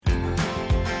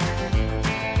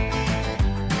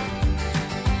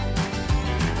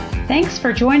Thanks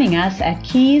for joining us at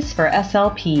Keys for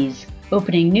SLPs,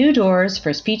 opening new doors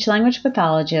for speech-language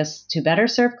pathologists to better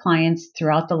serve clients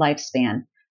throughout the lifespan.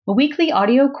 A weekly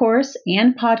audio course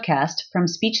and podcast from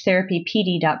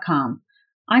SpeechTherapyPD.com.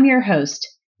 I'm your host,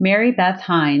 Mary Beth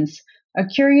Hines, a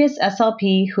curious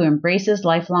SLP who embraces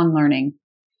lifelong learning.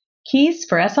 Keys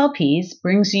for SLPs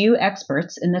brings you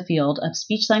experts in the field of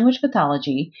speech-language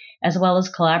pathology, as well as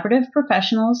collaborative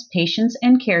professionals, patients,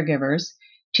 and caregivers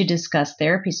to discuss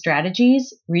therapy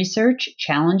strategies, research,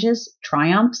 challenges,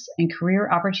 triumphs, and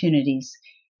career opportunities.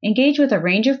 Engage with a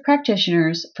range of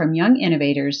practitioners from young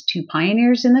innovators to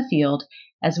pioneers in the field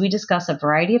as we discuss a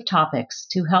variety of topics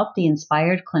to help the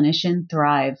inspired clinician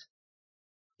thrive.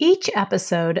 Each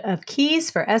episode of Keys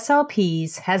for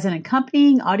SLPs has an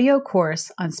accompanying audio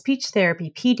course on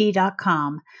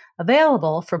SpeechTherapyPD.com,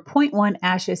 available for 0.1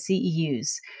 ASHA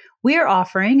CEUs. We are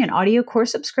offering an audio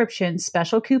course subscription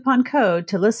special coupon code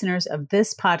to listeners of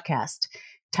this podcast.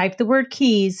 Type the word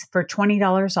KEYS for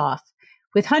 $20 off.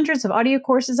 With hundreds of audio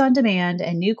courses on demand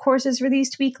and new courses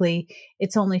released weekly,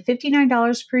 it's only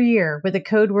 $59 per year with the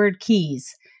code word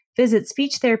KEYS. Visit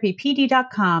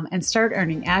SpeechTherapyPD.com and start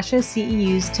earning ASHA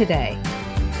CEUs today.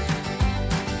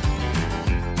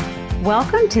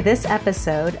 Welcome to this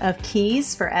episode of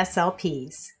Keys for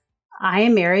SLPs. I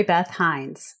am Mary Beth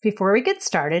Hines. Before we get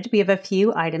started, we have a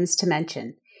few items to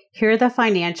mention. Here are the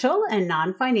financial and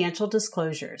non-financial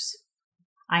disclosures.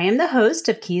 I am the host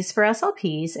of Keys for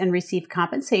SLPs and receive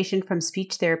compensation from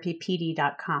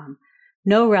SpeechTherapyPD.com.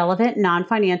 No relevant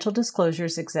non-financial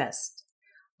disclosures exist.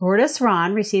 Lourdes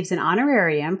Ron receives an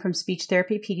honorarium from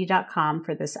SpeechTherapyPD.com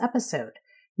for this episode.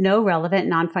 No relevant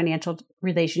non-financial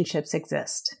relationships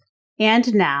exist.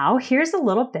 And now, here's a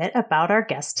little bit about our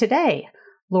guest today.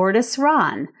 Lourdes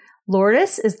Ron.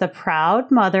 Lourdes is the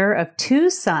proud mother of two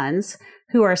sons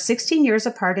who are 16 years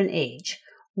apart in age,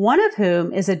 one of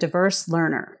whom is a diverse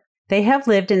learner. They have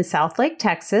lived in Southlake,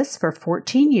 Texas for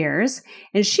 14 years,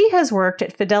 and she has worked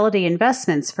at Fidelity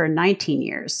Investments for 19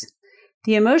 years.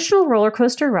 The emotional roller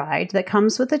coaster ride that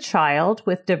comes with a child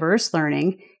with diverse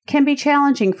learning can be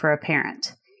challenging for a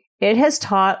parent. It has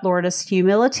taught Lourdes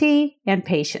humility and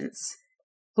patience.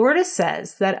 Lourdes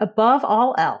says that above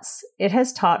all else, it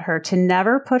has taught her to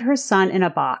never put her son in a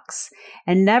box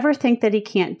and never think that he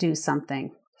can't do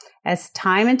something. As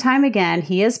time and time again,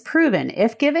 he has proven,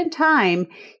 if given time,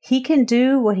 he can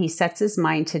do what he sets his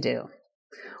mind to do.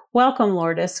 Welcome,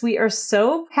 Lourdes. We are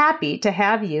so happy to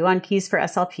have you on Keys for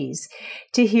SLPs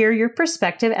to hear your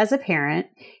perspective as a parent,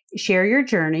 share your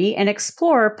journey, and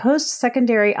explore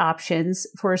post-secondary options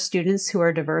for students who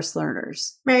are diverse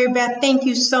learners. Mary Beth, thank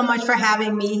you so much for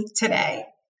having me today.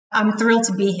 I'm thrilled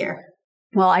to be here.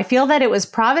 Well, I feel that it was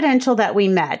providential that we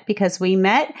met because we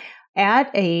met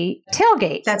at a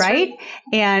tailgate, That's right?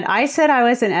 And I said I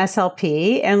was an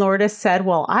SLP, and Lourdes said,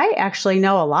 well, I actually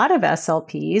know a lot of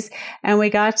SLPs. And we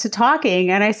got to talking,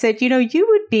 and I said, you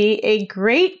would be a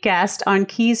great guest on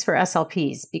Keys for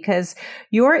SLPs because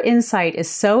your insight is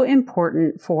so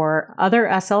important for other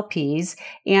SLPs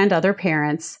and other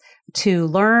parents to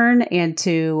learn and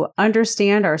to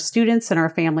understand our students and our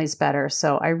families better.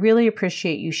 So I really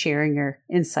appreciate you sharing your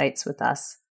insights with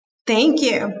us. Thank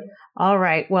you. All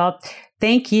right. Well,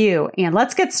 thank you. And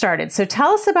let's get started. So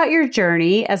tell us about your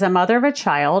journey as a mother of a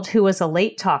child who was a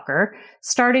late talker,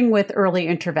 starting with early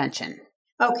intervention.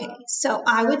 Okay. So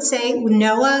I would say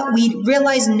we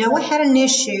realized Noah had an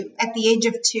issue at the age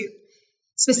of 2,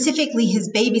 specifically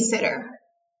his babysitter.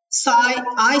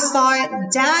 I saw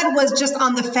it. Dad was just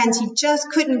on the fence. He just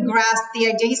couldn't grasp the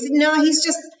idea. He said, no, he's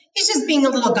just being a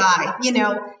little guy.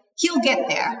 He'll get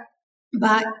there.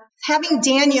 But having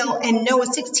Daniel and Noah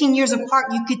 16 years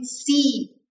apart, you could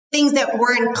see things that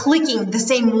weren't clicking the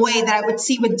same way that I would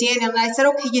see with Daniel. And I said,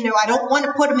 okay, I don't want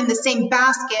to put them in the same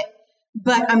basket,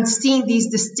 but I'm seeing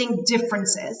these distinct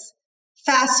differences.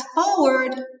 Fast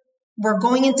forward, we're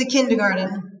going into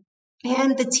kindergarten,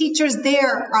 and the teachers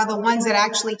there are the ones that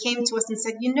actually came to us and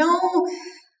said,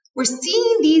 we're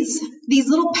seeing these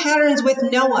little patterns with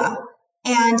Noah,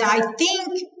 and I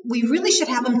think we really should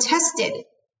have him tested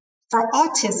for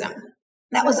autism.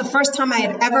 That was the first time I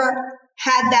had ever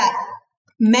had that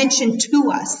mentioned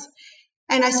to us.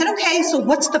 And I said, okay, so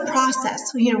what's the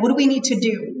process? What do we need to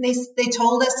do? They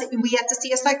told us that we had to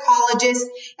see a psychologist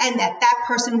and that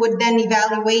person would then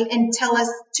evaluate and tell us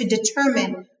to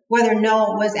determine whether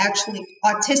Noah was actually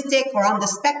autistic or on the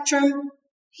spectrum.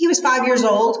 He was 5 years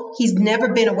old. He's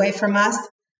never been away from us.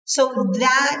 So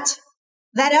that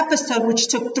episode, which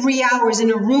took 3 hours in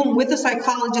a room with a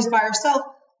psychologist by herself,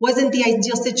 wasn't the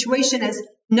ideal situation as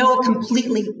Noah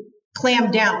completely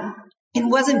clammed down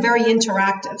and wasn't very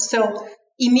interactive. So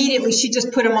immediately she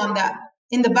just put him on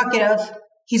in the bucket of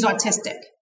he's autistic,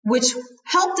 which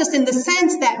helped us in the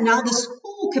sense that now the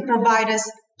school could provide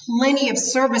us plenty of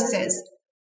services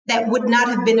that would not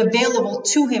have been available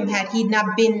to him had he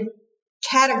not been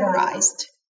categorized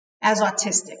as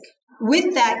autistic.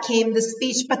 With that came the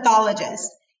speech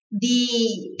pathologist,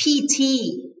 the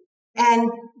PT,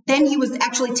 and then he was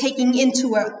actually taken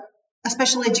into a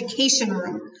special education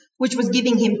room, which was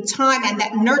giving him time and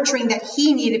that nurturing that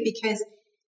he needed because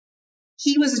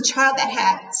he was a child that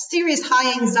had serious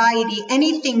high anxiety.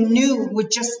 Anything new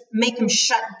would just make him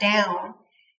shut down.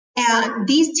 And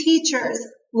these teachers,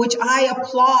 which I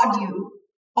applaud you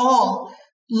all,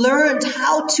 learned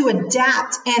how to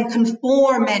adapt and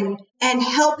conform and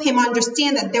help him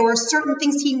understand that there were certain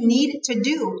things he needed to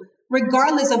do,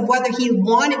 regardless of whether he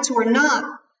wanted to or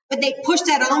not. But they pushed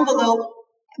that envelope,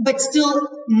 but still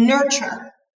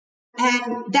nurture.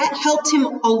 And that helped him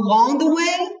along the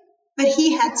way. But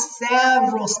he had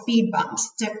several speed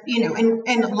bumps to,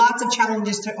 and lots of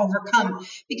challenges to overcome,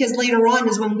 because later on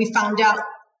is when we found out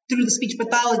through the speech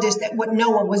pathologist that what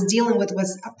Noah was dealing with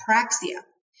was apraxia.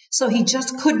 So he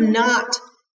just could not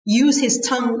use his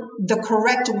tongue the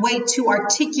correct way to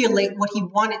articulate what he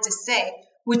wanted to say,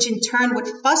 which in turn would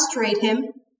frustrate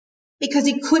him because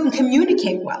he couldn't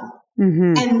communicate well.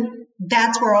 Mm-hmm. And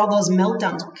that's where all those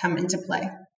meltdowns would come into play.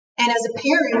 And as a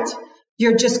parent,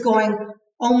 you're just going,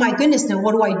 oh my goodness, now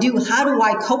what do I do? How do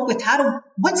I cope with,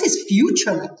 what's his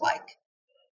future look like?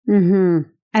 Mm-hmm.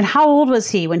 And how old was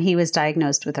he when he was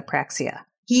diagnosed with apraxia?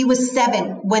 He was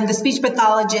 7 when the speech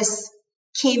pathologist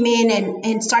came in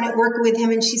and started working with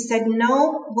him. And she said,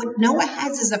 no, what Noah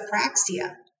has is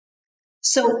apraxia.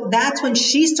 So that's when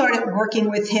she started working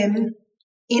with him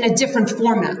in a different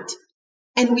format.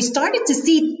 And we started to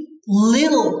see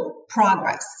little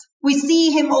progress. We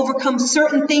see him overcome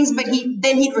certain things, but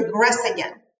then he'd regress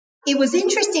again. It was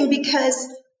interesting because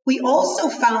we also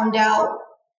found out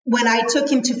when I took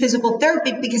him to physical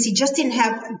therapy, because he just didn't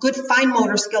have good fine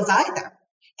motor skills either.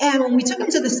 And when we took him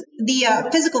to the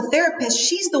physical therapist,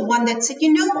 she's the one that said,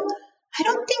 I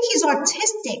don't think he's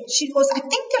autistic. She goes, I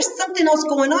think there's something else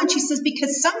going on. She says,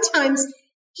 because sometimes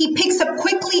he picks up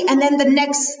quickly and then the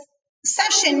next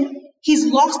session, he's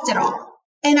lost it all.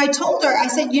 And I told her, I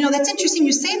said, that's interesting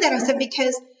you say that. I said,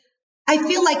 because I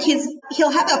feel like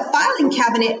he'll have a filing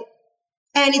cabinet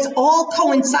and it's all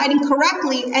coinciding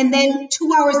correctly. And then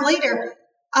 2 hours later,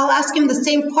 I'll ask him the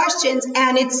same questions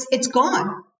and it's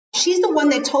gone. She's the one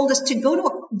that told us to go to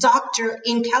a doctor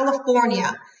in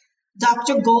California,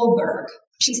 Dr. Goldberg.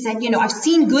 She said, I've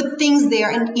seen good things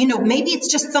there. And, maybe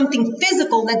it's just something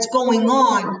physical that's going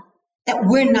on that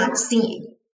we're not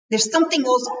seeing. There's something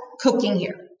else cooking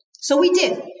here. So we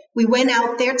did. We went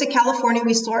out there to California.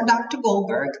 We saw Dr.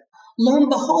 Goldberg. Lo and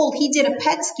behold, he did a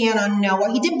PET scan on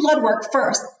Noah. He did blood work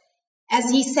first. As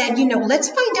he said, let's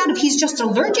find out if he's just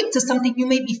allergic to something you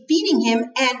may be feeding him.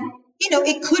 And,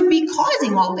 it could be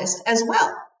causing all this as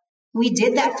well. We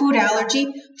did that food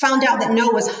allergy, found out that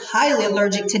Noah was highly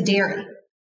allergic to dairy.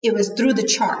 It was through the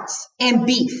charts. And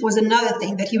beef was another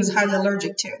thing that he was highly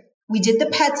allergic to. We did the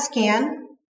PET scan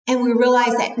and we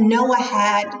realized that Noah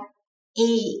had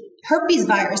a herpes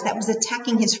virus that was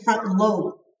attacking his front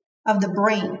lobe of the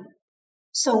brain.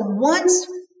 So once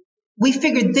we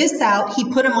figured this out,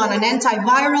 he put him on an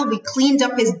antiviral. We cleaned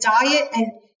up his diet and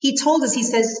he told us, he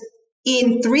says,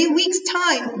 in 3 weeks'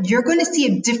 time, you're going to see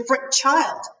a different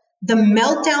child. The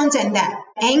meltdowns and that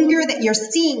anger that you're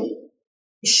seeing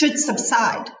should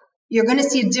subside. You're going to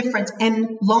see a difference.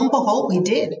 And lo and behold, we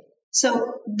did.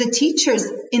 So the teachers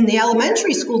in the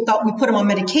elementary school thought we put him on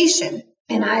medication.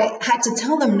 And I had to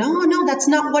tell them, no, that's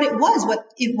not what it was. What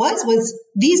it was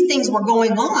these things were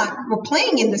going on, were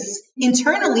playing in this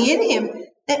internally in him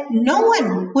that no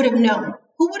one would have known.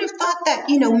 Who would have thought that,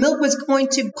 milk was going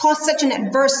to cause such an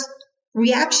adverse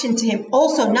reaction to him,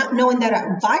 also not knowing that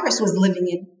a virus was living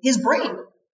in his brain.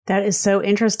 That is so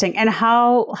interesting. And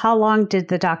how long did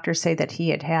the doctor say that he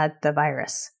had the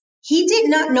virus? He did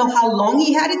not know how long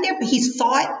he had it there, but he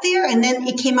saw it there and then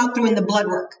it came out through in the blood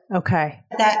work. Okay.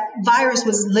 That virus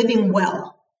was living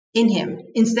well in him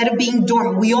instead of being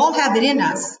dormant. We all have it in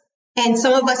us. And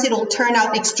some of us, it'll turn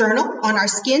out external on our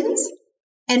skins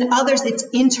and others it's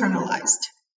internalized.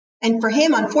 And for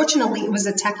him, unfortunately, it was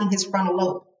attacking his frontal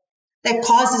lobe. That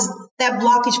causes that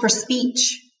blockage for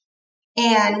speech.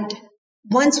 And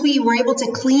once we were able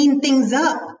to clean things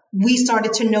up, we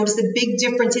started to notice a big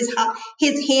difference.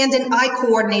 His hand and eye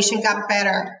coordination got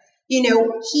better.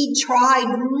 He tried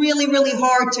really, really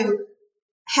hard to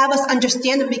have us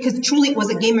understand him because truly it was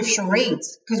a game of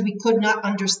charades because we could not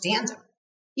understand him.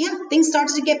 Yeah, things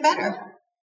started to get better.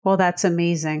 Well, that's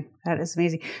amazing. That is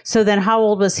amazing. So then how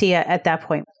old was he at that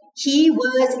point? He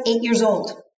was 8 years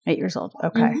old. 8 years old.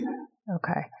 Okay.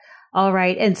 Okay. All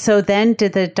right. And so then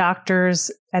did the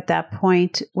doctors at that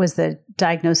point, was the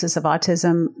diagnosis of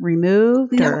autism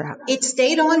removed? No, or? It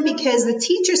stayed on because the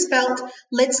teachers felt,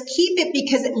 let's keep it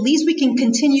because at least we can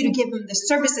continue to give him the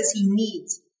services he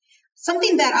needs.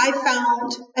 Something that I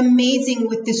found amazing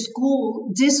with the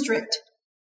school district,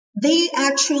 they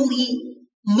actually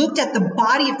looked at the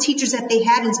body of teachers that they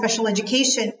had in special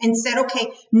education and said,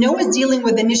 okay, Noah's dealing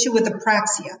with an issue with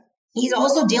apraxia. He's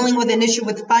also dealing with an issue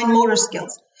with fine motor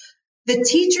skills. The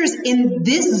teachers in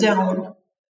this zone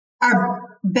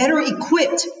are better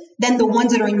equipped than the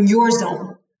ones that are in your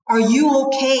zone. Are you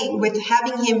okay with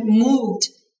having him moved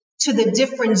to the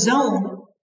different zone?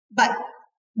 But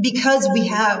because we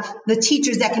have the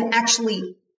teachers that can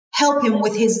actually help him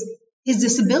with his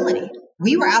disability,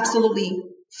 we were absolutely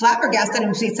flabbergasted.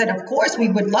 And she said, of course, we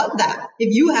would love that.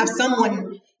 If you have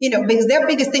someone, because their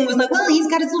biggest thing was like, well, he's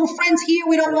got his little friends here.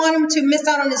 We don't want him to miss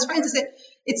out on his friends. I said,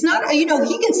 it's not, he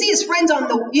can see his friends on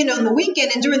the, on the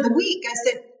weekend and during the week. I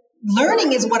said,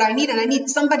 learning is what I need. And I need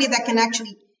somebody that can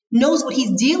actually knows what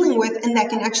he's dealing with and that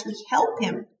can actually help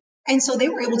him. And so they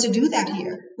were able to do that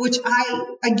here, which I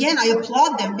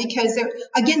applaud them because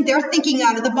they're thinking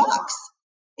out of the box.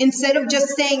 Instead of just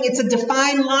saying it's a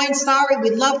defined line, sorry,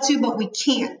 we'd love to, but we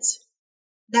can't.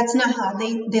 That's not how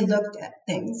they looked at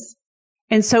things.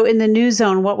 And so in the new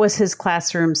zone, what was his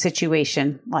classroom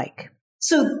situation like?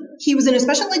 So he was in a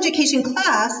special education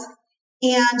class,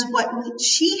 and what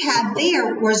she had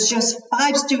there was just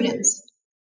 5 students.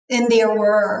 And there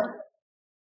were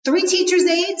 3 teachers'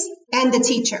 aides and the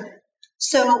teacher.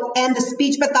 So, and the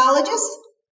speech pathologist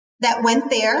that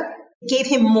went there gave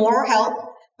him more help,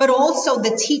 but also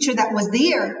the teacher that was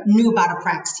there knew about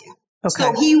apraxia. Okay.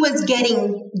 So he was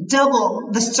getting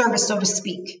double the service, so to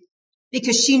speak,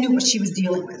 because she knew what she was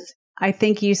dealing with. I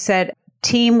think you said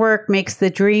teamwork makes the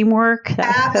dream work.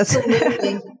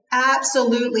 Absolutely.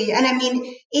 Absolutely. And I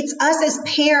mean, it's us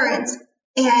as parents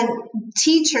and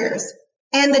teachers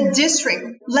and the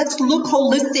district. Let's look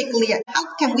holistically at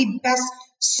how can we best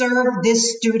serve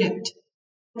this student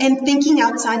and thinking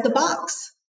outside the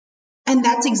box. And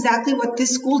that's exactly what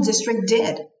this school district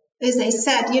did. Is they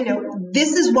said,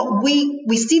 this is what we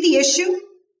see the issue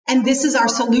and this is our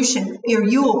solution. Are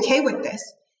you okay with this?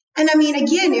 And I mean,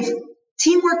 again, if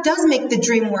teamwork does make the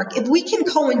dream work, if we can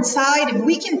coincide, if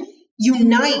we can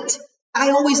unite,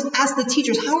 I always ask the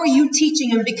teachers, how are you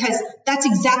teaching him? Because that's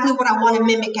exactly what I want to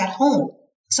mimic at home.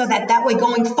 So that way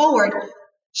going forward,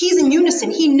 he's in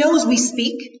unison. He knows we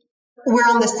speak. We're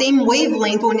on the same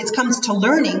wavelength when it comes to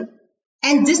learning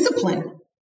and discipline.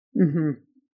 Mm-hmm.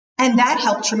 And that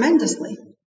helped tremendously.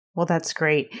 Well, that's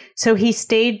great. So he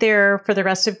stayed there for the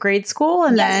rest of grade school,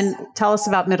 and yes. Then tell us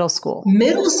about middle school.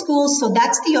 Middle school, so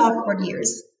that's the awkward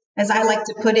years, as I like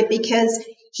to put it, because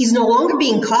he's no longer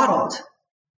being coddled.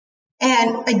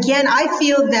 And again, I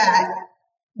feel that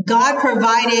God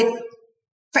provided,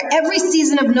 for every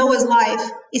season of Noah's life,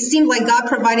 it seemed like God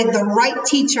provided the right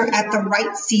teacher at the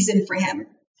right season for him,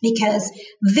 because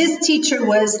this teacher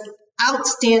was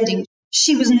outstanding.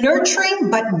 She was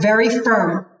nurturing, but very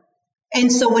firm.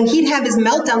 And so when he'd have his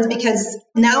meltdowns, because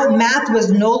now math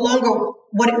was no longer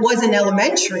what it was in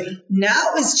elementary,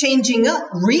 now it's changing up.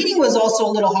 Reading was also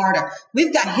a little harder.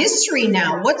 We've got history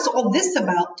now. What's all this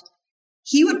about?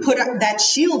 He would put that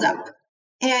shield up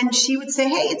and she would say,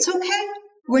 hey, it's okay.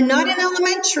 We're not in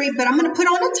elementary, but I'm going to put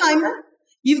on a timer.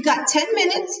 You've got 10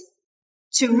 minutes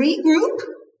to regroup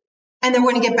and then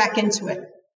we're going to get back into it.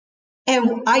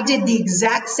 And I did the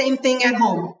exact same thing at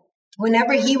home.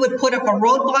 Whenever he would put up a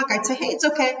roadblock, I'd say, hey, it's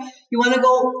okay. You want to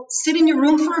go sit in your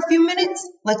room for a few minutes?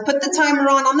 Let's put the timer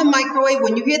on the microwave.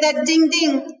 When you hear that ding,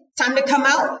 ding, time to come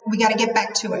out. We got to get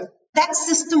back to it. That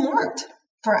system worked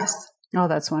for us. Oh,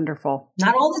 that's wonderful.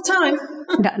 Not all the time.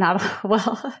 not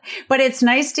well, but it's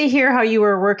nice to hear how you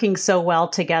were working so well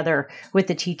together with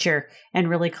the teacher and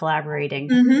really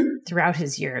collaborating throughout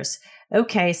his years.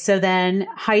 Okay, so then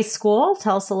high school.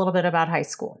 Tell us a little bit about high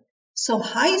school. So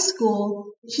high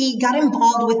school, he got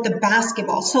involved with the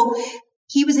basketball. So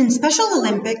he was in Special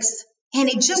Olympics, and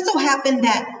it just so happened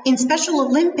that in Special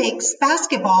Olympics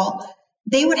basketball,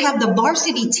 they would have the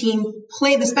varsity team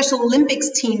play the Special Olympics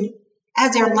team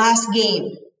as their last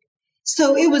game.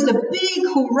 So it was a big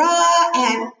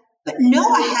hoorah, but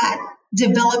Noah had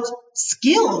developed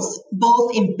skills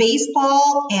both in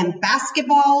baseball and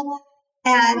basketball,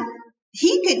 and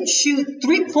he could shoot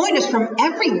 3-pointers from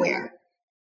everywhere.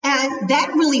 And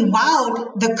that really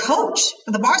wowed the coach,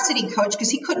 the varsity coach, because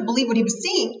he couldn't believe what he was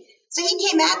seeing. So he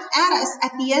came at us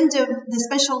at the end of the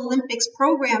Special Olympics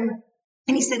program,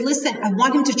 and he said, listen, I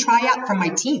want him to try out for my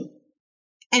team.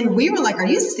 And we were like, are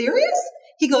you serious?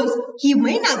 He goes, he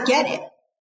may not get it.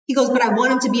 He goes, but I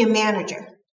want him to be a manager.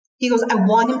 He goes, I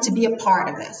want him to be a part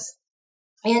of this.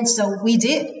 And so we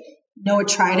did. Noah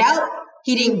tried out.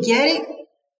 He didn't get it.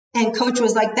 And coach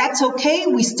was like, that's okay.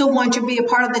 We still want you to be a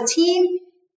part of the team.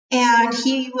 And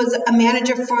he was a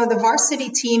manager for the varsity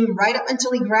team right up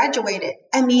until he graduated.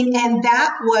 I mean, and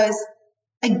that was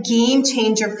a game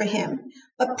changer for him.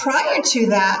 But prior to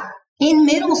that, in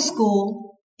middle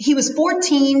school, he was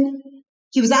 14.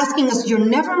 He was asking us, you're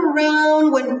never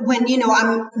around when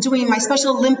I'm doing my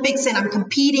Special Olympics and I'm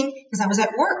competing, because I was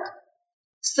at work.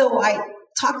 So I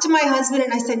talked to my husband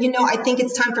and I said, I think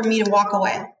it's time for me to walk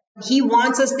away. He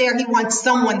wants us there. He wants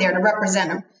someone there to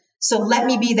represent him. So let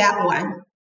me be that one.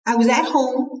 I was at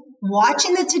home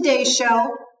watching the Today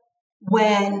Show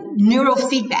when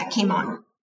neurofeedback came on.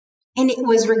 And it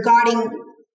was regarding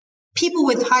people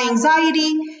with high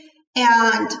anxiety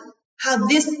and how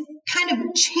this kind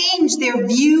of changed their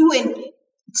view and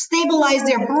stabilized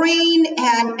their brain,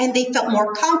 and they felt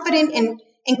more confident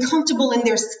and comfortable in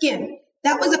their skin.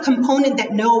 That was a component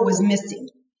that Noah was missing.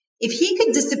 If he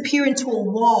could disappear into a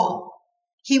wall,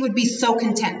 he would be so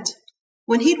content.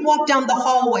 When he'd walk down the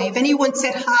hallway, if anyone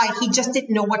said hi, he just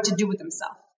didn't know what to do with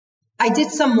himself. I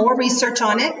did some more research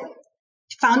on it,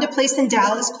 found a place in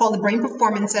Dallas called the Brain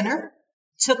Performance Center,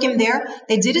 took him there.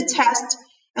 They did a test,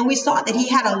 and we saw that he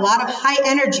had a lot of high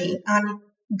energy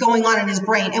going on in his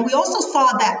brain. And we also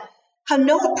saw that how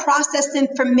Noah processed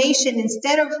information,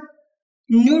 instead of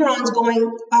neurons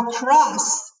going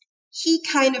across, he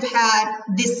kind of had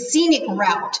this scenic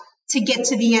route to get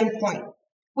to the end point,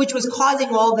 which was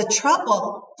causing all the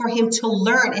trouble for him to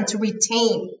learn and to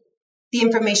retain the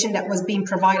information that was being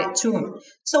provided to him.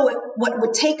 So what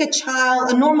would take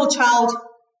a normal child,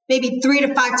 maybe 3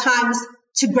 to 5 times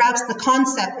to grasp the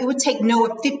concept, it would take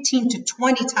Noah 15 to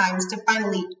 20 times to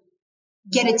finally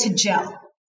get it to gel.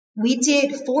 We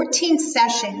did 14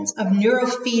 sessions of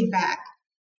neurofeedback.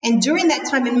 And during that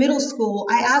time in middle school,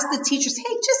 I asked the teachers, hey,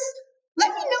 just let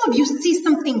me know if you see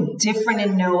something different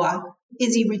in Noah.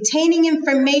 Is he retaining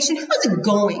information? How's it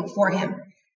going for him?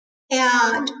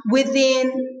 And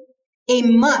within a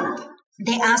month,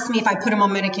 they asked me if I put him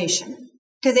on medication,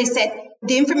 because they said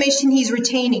the information he's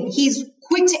retaining, he's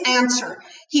quick to answer.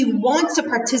 He wants to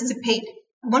participate.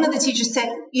 One of the teachers said,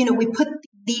 we put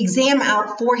the exam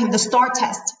out for him, the STAR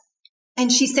test.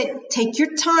 And she said, take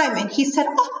your time. And he said,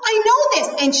 oh, I know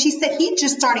this. And she said, he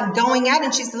just started going at it.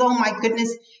 And she said, oh my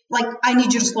goodness, I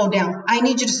need you to slow down. I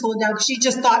need you to slow down. She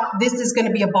just thought this is going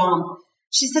to be a bomb.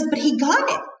 She says, but he got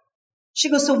it. She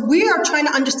goes, so we are trying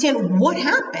to understand what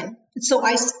happened. So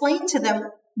I explained to them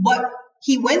what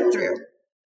he went through.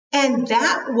 And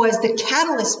that was the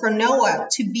catalyst for Noah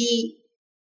to be,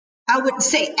 I would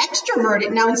say,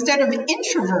 extroverted now instead of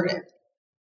introverted.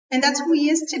 And that's who he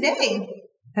is today.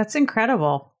 That's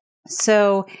incredible.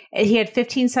 So he had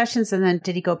 15 sessions, and then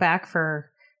did he go back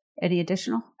for any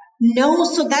additional? No.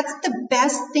 So that's the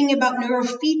best thing about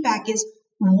neurofeedback is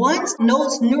once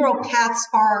those neural paths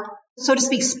are, so to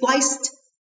speak, spliced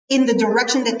in the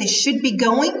direction that they should be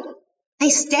going, they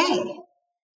stay.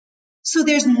 So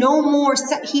there's no more,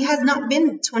 he has not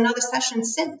been to another session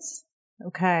since.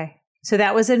 Okay. So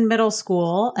that was in middle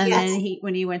school. And yes. Then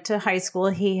when he went to high school,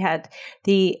 he had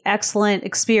the excellent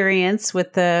experience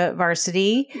with the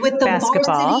varsity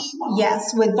basketball. Varsity,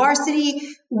 yes, with varsity,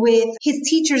 with his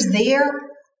teachers there,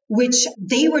 which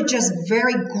they were just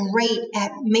very great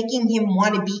at making him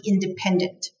want to be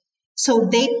independent. So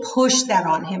they pushed that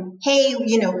on him. Hey,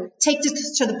 take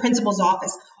this to the principal's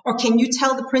office. Or can you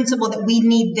tell the principal that we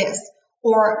need this?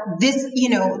 Or this,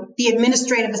 the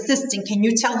administrative assistant, can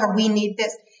you tell her we need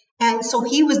this? And so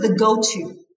he was the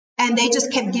go-to. And they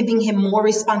just kept giving him more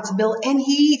responsibility. And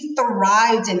he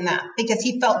thrived in that because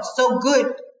he felt so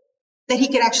good that he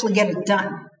could actually get it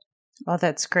done. Oh,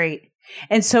 that's great.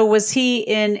 And so was he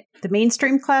in the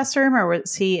mainstream classroom or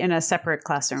was he in a separate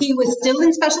classroom? He was still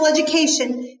in special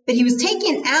education, but he was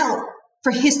taken out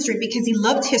for history because he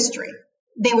loved history.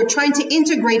 They were trying to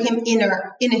integrate him in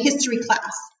a history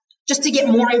class just to get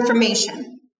more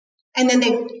information. And then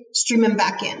they stream him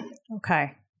back in.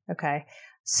 Okay.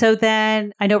 So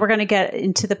then I know we're going to get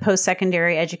into the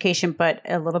post-secondary education, but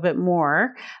a little bit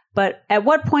more. But at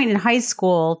what point in high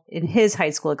school, in his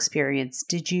high school experience,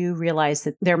 did you realize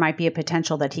that there might be a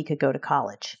potential that he could go to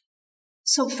college?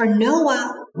 So for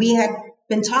Noah, we had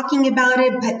been talking about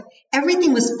it, but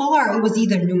everything was far. It was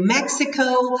either New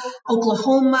Mexico,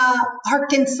 Oklahoma,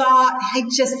 Arkansas.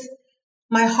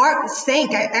 My heart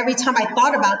sank every time I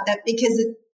thought about that because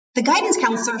the guidance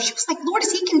counselor, she was like,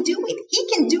 Lourdes, he can do it.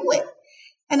 He can do it.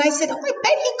 And I said, oh, I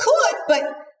bet he could, but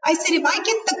I said, if I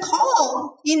get the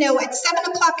call, at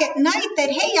 7:00 at night that,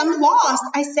 hey, I'm lost,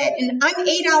 I said, and I'm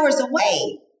 8 hours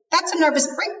away, that's a nervous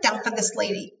breakdown for this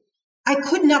lady. I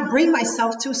could not bring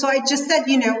myself to. So I just said,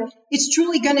 it's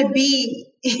truly going to be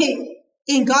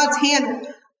in God's hand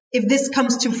if this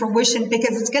comes to fruition,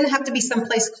 because it's going to have to be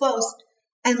someplace close.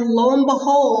 And lo and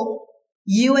behold,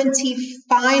 UNT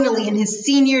finally in his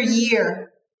senior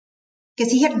year,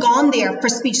 because he had gone there for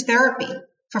speech therapy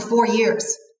for 4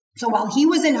 years. So while he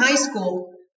was in high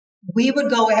school, we would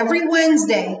go every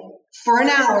Wednesday for an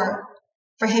hour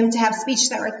for him to have speech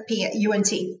therapy at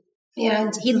UNT.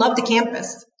 And he loved the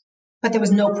campus, but there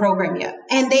was no program yet.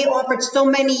 And they offered so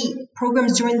many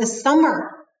programs during the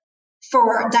summer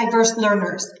for diverse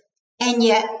learners. And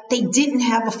yet they didn't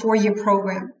have a 4-year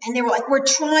program. And they were like, we're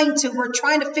trying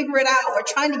to figure it out. We're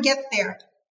trying to get there.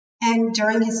 And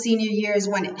during his senior year is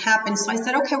when it happened. So I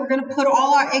said, okay, we're going to put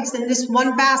all our eggs in this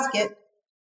one basket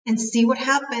and see what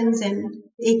happens. And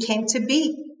it came to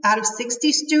be. Out of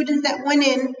 60 students that went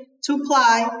in to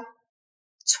apply,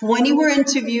 20 were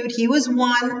interviewed. He was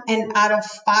one. And out of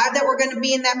 5 that were going to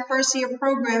be in that first year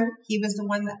program, he was the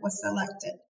one that was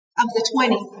selected of the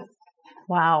 20.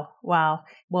 Wow. Well,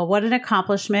 what an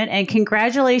accomplishment. And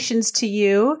congratulations to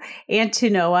you and to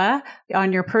Noah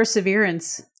on your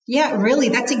perseverance. Yeah, really.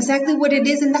 That's exactly what it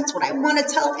is. And that's what I want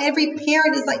to tell every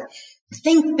parent is like,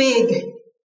 think big,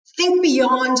 think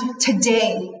beyond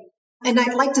today. And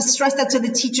I'd like to stress that to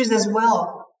the teachers as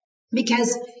well,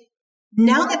 because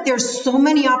now that there's so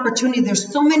many opportunities,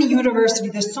 there's so many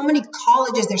universities, there's so many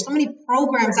colleges, there's so many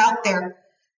programs out there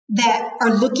that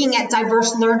are looking at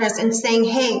diverse learners and saying,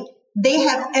 hey, they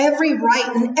have every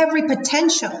right and every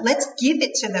potential. Let's give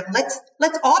it to them. Let's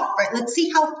offer it. Let's see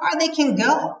how far they can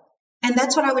go. And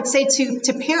that's what I would say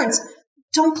to parents.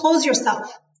 Don't close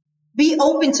yourself. Be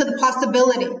open to the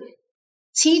possibility.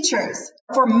 Teachers,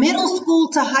 for middle school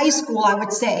to high school, I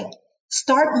would say,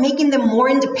 start making them more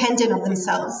independent of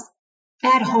themselves.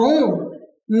 At home,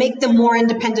 make them more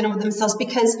independent of themselves,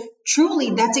 because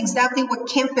truly that's exactly what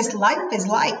campus life is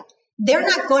like. They're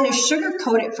not going to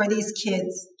sugarcoat it for these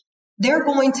kids. They're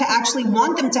going to actually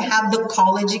want them to have the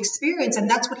college experience. And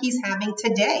that's what he's having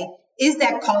today, is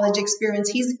that college experience.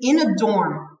 He's in a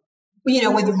dorm,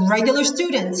 with regular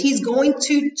students. He's going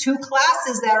to 2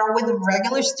 classes that are with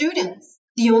regular students.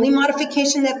 The only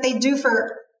modification that they do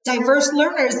for diverse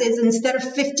learners is instead of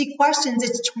 50 questions,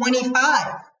 it's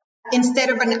 25. Instead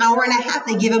of an hour and a half,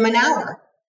 they give them an hour.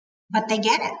 But they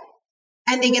get it.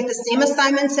 And they get the same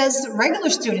assignments as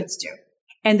regular students do.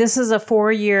 And this is a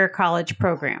 4-year college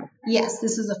program. Yes,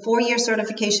 this is a 4-year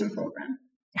certification program.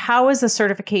 How is a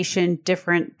certification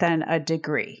different than a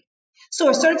degree? So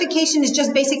a certification is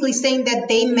just basically saying that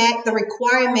they met the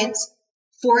requirements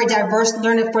for a diverse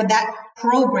learner for that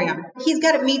program. He's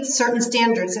got to meet certain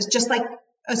standards. It's just like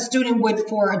a student would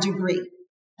for a degree.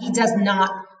 He does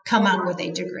not come out with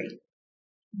a degree.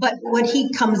 But what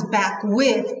he comes back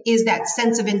with is that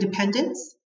sense of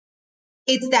independence.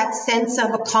 It's that sense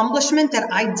of accomplishment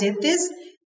that I did this.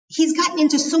 He's gotten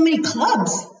into so many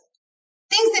clubs,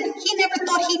 things that he never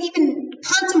thought he'd even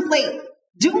contemplate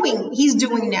doing, he's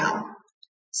doing now.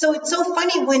 So it's so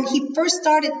funny, when he first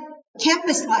started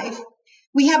campus life,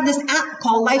 we have this app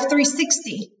called Life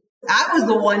 360. I was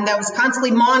the one that was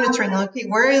constantly monitoring, okay,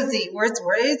 where is he? Where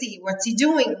is he? What's he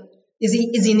doing? Is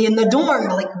he in the dorm?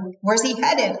 Like, where's he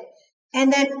headed?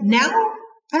 And then now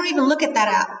I don't even look at that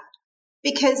app,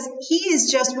 because he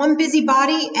is just one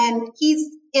busybody, and he's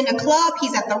in a club.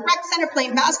 He's at the rec center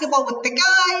playing basketball with the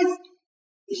guys.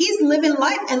 He's living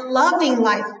life and loving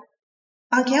life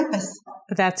on campus.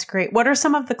 That's great. What are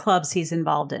some of the clubs he's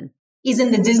involved in? He's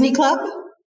in the Disney Club.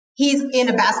 He's in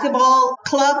a basketball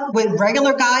club with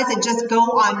regular guys that just go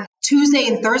on Tuesday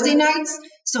and Thursday nights.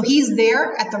 So he's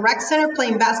there at the rec center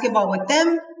playing basketball with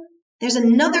them. There's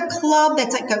another club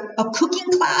that's like a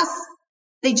cooking class.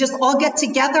 They just all get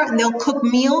together and they'll cook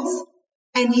meals,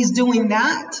 and he's doing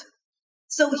that.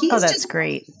 So he's that's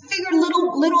great. Figured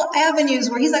little avenues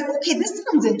where he's like, okay, this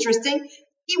sounds interesting.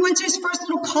 He went to his first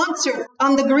little concert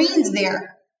on the greens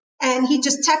there, and he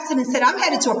just texted and said, I'm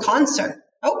headed to a concert.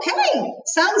 Okay,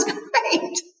 sounds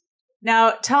great.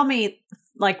 Now, tell me,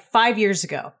 like 5 years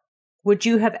ago, would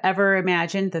you have ever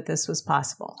imagined that this was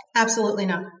possible? Absolutely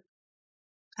not.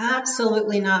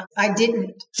 Absolutely not. I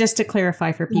didn't. Just to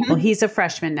clarify for people, he's a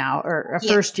freshman now, or a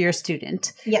first-year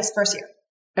student. Yes, first year.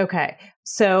 Okay.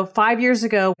 So 5 years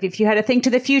ago, if you had to think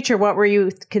to the future, what were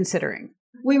you considering?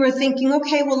 We were thinking,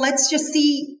 okay, well, let's just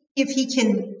see if he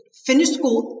can finish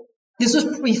school. This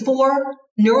was before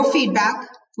neurofeedback.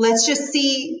 Let's just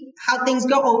see how things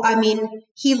go. Oh, I mean,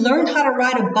 he learned how to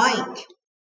ride a bike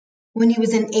when he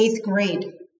was in 8th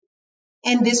grade.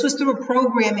 And this was through a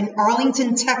program in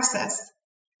Arlington, Texas,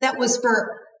 that was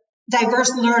for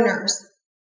diverse learners.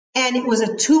 And it was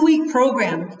a 2-week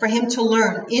program for him to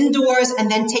learn indoors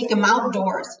and then take him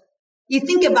outdoors. You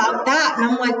think about that, and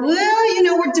I'm like, well,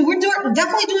 we're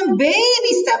definitely doing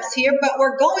baby steps here, but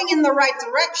we're going in the right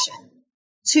direction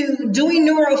to doing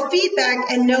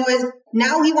neurofeedback. And Noah,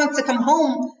 now he wants to come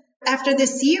home after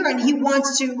this year, and he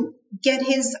wants to get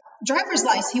his driver's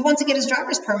license. He wants to get his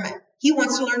driver's permit. He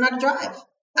wants to learn how to drive.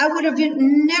 I would have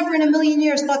never in a million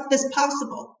years thought this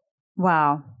possible.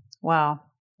 Wow.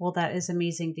 Well, that is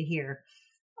amazing to hear.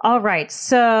 All right.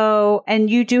 So, and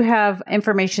you do have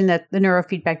information that the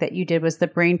neurofeedback that you did was the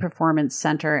Brain Performance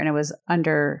Center, and it was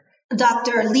under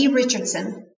Dr. Lee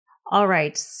Richardson. All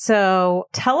right. So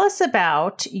tell us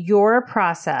about your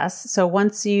process. So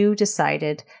once you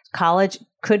decided college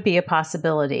could be a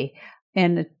possibility,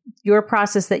 and your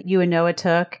process that you and Noah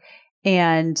took,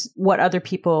 and what other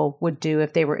people would do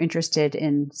if they were interested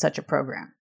in such a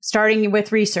program. Starting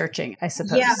with researching, I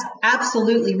suppose. Yeah,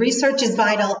 absolutely. Research is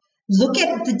vital. Look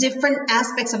at the different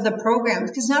aspects of the program,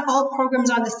 because not all programs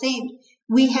are the same.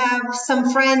 We have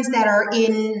some friends that are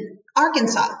in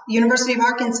Arkansas, University of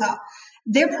Arkansas.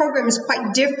 Their program is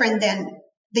quite different than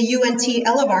the UNT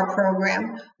Elevar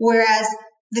program, whereas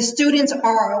the students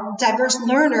are diverse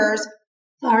learners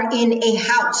are in a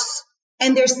house,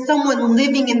 and there's someone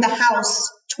living in the house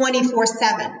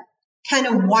 24/7, kind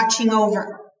of watching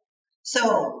over.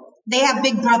 So they have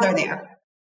Big Brother there.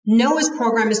 Noah's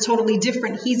program is totally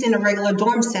different. He's in a regular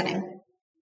dorm setting.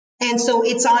 And so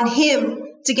it's on him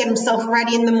to get himself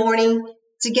ready in the morning,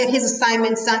 to get his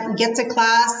assignments done, get to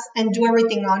class, and do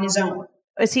everything on his own.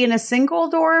 Is he in a single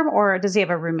dorm, or does he have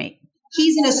a roommate?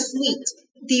 He's in a suite.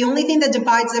 The only thing that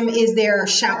divides them is their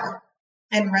shower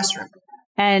and restroom.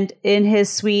 And in his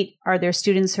suite, are there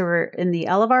students who are in the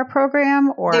Elevar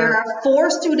program? Or there are 4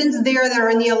 students there that are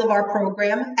in the Elevar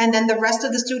program, and then the rest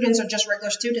of the students are just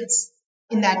regular students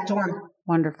in that dorm.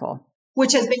 Wonderful.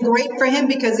 Which has been great for him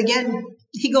because, again,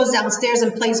 he goes downstairs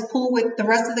and plays pool with the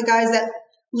rest of the guys that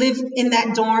live in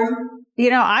that dorm.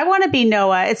 I want to be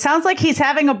Noah. It sounds like he's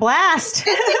having a blast.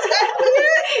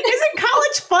 Isn't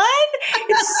college fun?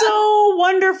 It's so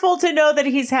wonderful to know that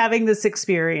he's having this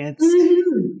experience.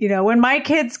 Mm-hmm. When my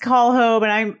kids call home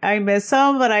and I miss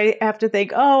them, but I have to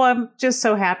think, oh, I'm just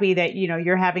so happy that,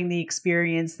 you're having the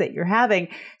experience that you're having.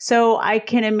 So I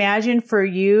can imagine for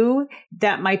you,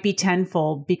 that might be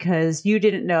tenfold because you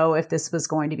didn't know if this was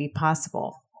going to be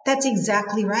possible. That's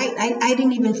exactly right. I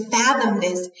didn't even fathom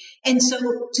this. And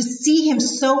so to see him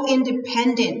so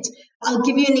independent, I'll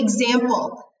give you an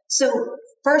example. So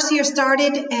first year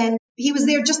started and he was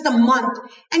there just a month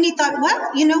and he thought,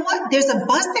 well, you know what? There's a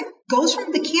bus that goes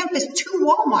from the campus to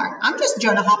Walmart. I'm just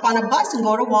going to hop on a bus and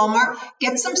go to Walmart,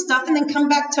 get some stuff, and then come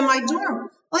back to my dorm.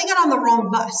 Well, he got on the wrong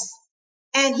bus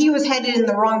and he was headed in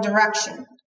the wrong direction.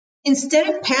 Instead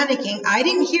of panicking, I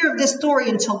didn't hear of this story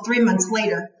until 3 months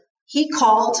later. He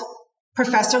called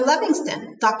Professor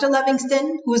Livingston, Dr.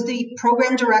 Livingston, who was the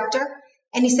program director,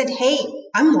 and he said, hey,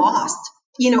 I'm lost.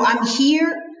 I'm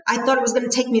here. I thought it was going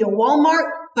to take me to Walmart,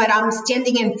 but I'm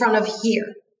standing in front of here.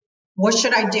 What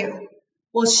should I do?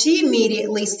 Well, she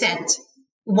immediately sent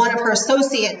one of her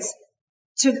associates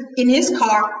in his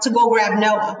car to go grab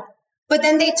Noah. But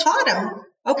then they taught him,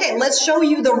 okay, let's show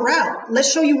you the route.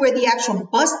 Let's show you where the actual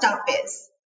bus stop is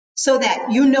so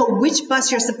that you know which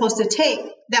bus you're supposed to take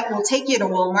that will take you to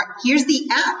Walmart. Here's the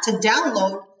app to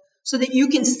download so that you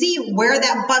can see where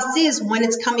that bus is when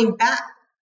it's coming back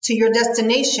to your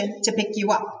destination to pick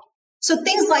you up. So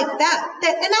things like that,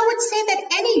 and I would say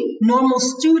that any normal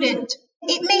student,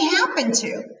 it may happen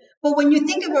to. But when you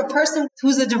think of a person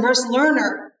who's a diverse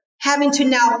learner, having to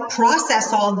now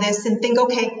process all this and think,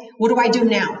 okay, what do I do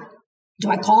now? Do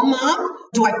I call mom?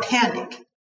 Do I panic?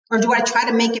 Or do I try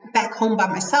to make it back home by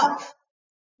myself?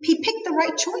 He picked the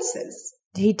right choices.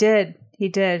 He did.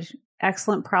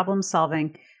 Excellent problem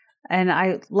solving. And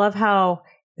I love how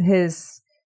his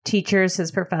teachers,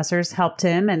 his professors helped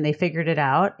him and they figured it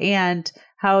out. And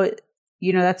how,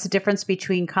 that's the difference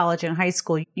between college and high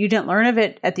school. You didn't learn of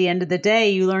it at the end of the day.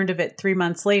 You learned of it 3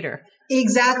 months later.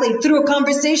 Exactly. Through a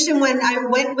conversation when I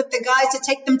went with the guys to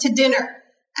take them to dinner.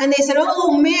 And they said,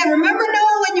 oh, man, remember,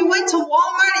 Noah, when you went to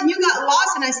Walmart and you got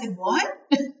lost? And I said, what?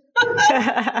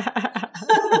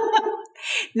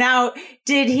 Now,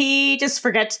 did he just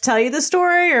forget to tell you the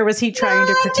story or was he trying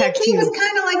to protect you? He was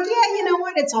kind of like, yeah, you know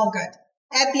what? It's all good.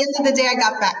 At the end of the day, I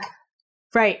got back.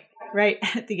 Right.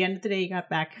 At the end of the day, you got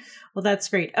back. Well, that's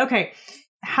great. Okay.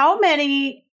 How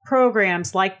many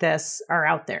programs like this are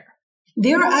out there?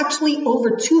 There are actually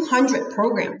over 200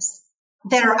 programs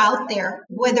that are out there,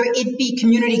 whether it be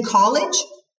community college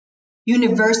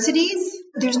universities.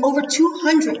 There's over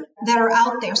 200 that are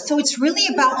out there. So it's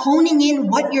really about honing in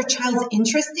what your child's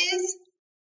interest is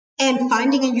and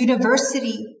finding a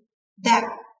university that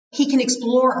he can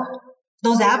explore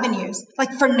those avenues.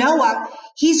 Like for Noah,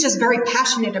 he's just very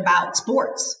passionate about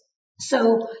sports.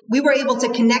 So we were able to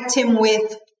connect him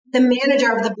with the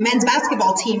manager of the men's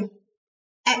basketball team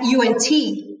at UNT,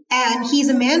 and he's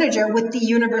a manager with the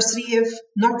University of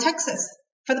North Texas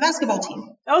for the basketball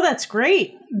team. Oh, that's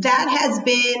great. That has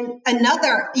been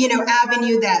another,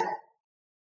 avenue that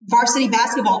varsity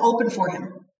basketball opened for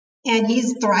him, and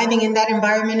he's thriving in that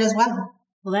environment as well.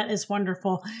 Well, that is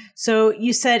wonderful. So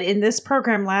you said in this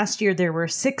program last year, there were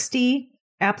 60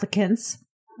 applicants.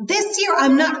 This year,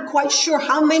 I'm not quite sure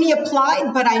how many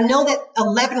applied, but I know that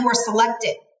 11 were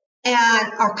selected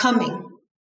and are coming,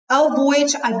 of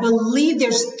which I believe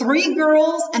there's 3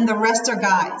 girls and the rest are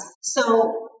guys.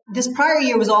 So this prior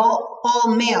year was all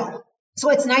male.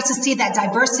 So it's nice to see that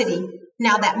diversity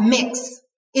now, that mix.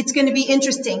 It's going to be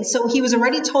interesting. So he was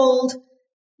already told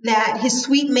that his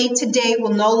suite mate today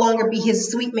will no longer be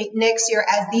his suite mate next year,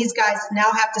 as these guys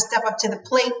now have to step up to the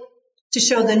plate to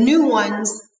show the new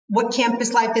ones what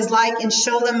campus life is like and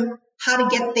show them how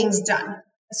to get things done.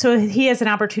 So he has an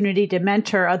opportunity to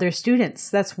mentor other students.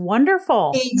 That's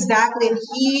wonderful. Exactly. And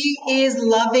he is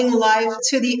loving life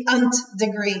to the nth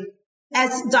degree.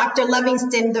 As Dr.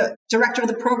 Livingston, the director of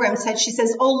the program, said, she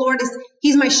says, "Oh, Lord,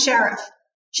 he's my sheriff."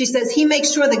 She says he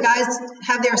makes sure the guys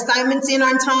have their assignments in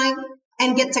on time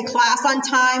and get to class on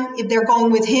time if they're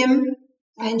going with him.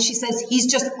 And she says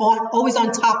he's just always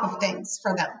on top of things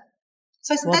for them.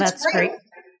 So I said, that's great.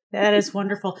 That is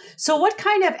wonderful. So what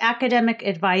kind of academic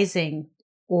advising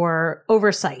or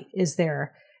oversight is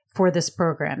there for this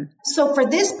program? So for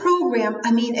this program,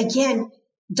 again,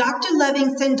 Dr.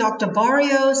 Livingston, Dr.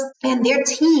 Barrios, and their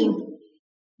team,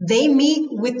 they meet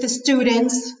with the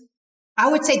students,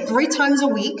 I would say 3 times a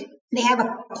week. They have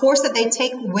a course that they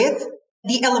take with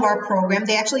the Elevar program.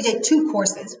 They actually take 2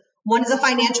 courses. One is a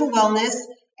financial wellness,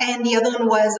 and the other one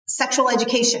was sexual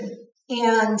education.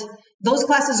 And those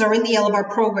classes are in the Elevar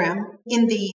program, in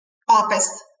the office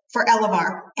for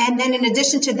Elevar. And then in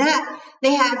addition to that,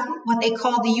 they have what they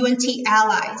call the UNT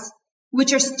Allies,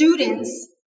 which are students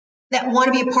that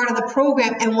want to be a part of the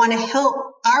program and want to help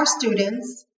our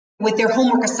students with their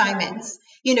homework assignments.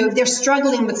 If they're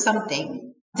struggling with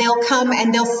something, they'll come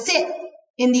and they'll sit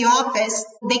in the office.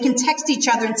 They can text each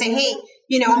other and say, "Hey,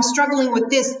 I'm struggling with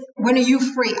this. When are you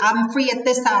free? I'm free at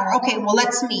this hour. Okay, well,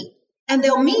 let's meet." And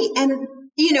they'll meet. And,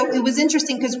 it was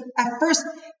interesting because at first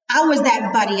I was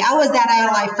that buddy. I was that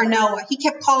ally for Noah. He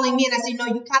kept calling me and I said, "No,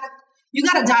 you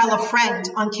got to dial a friend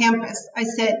on campus." I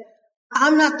said,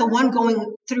 "I'm not the one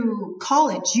going through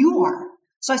college. You are."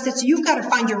 So I said, "So you've got to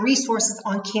find your resources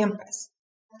on campus."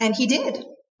 And he did.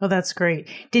 Oh, that's great.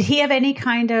 Did he have any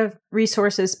kind of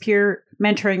resources, peer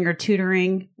mentoring or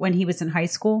tutoring when he was in high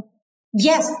school?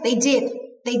 Yes, they did.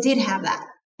 They did have that.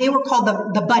 They were called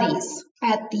the buddies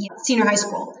at the senior high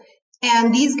school.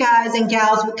 And these guys and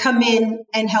gals would come in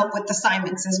and help with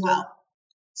assignments as well.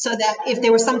 So that if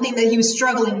there was something that he was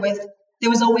struggling with, there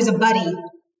was always a buddy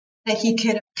that he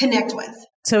could connect with.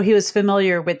 So he was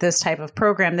familiar with this type of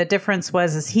program. The difference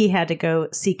was he had to go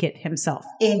seek it himself.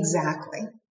 Exactly.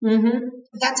 Mm-hmm.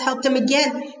 That's helped him,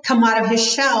 again, come out of his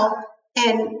shell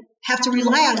and have to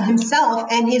rely on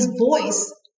himself and his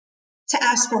voice to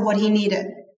ask for what he needed.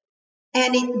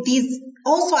 And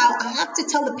I have to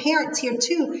tell the parents here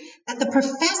too, that the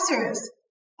professors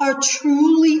are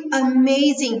truly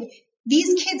amazing.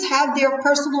 These kids have their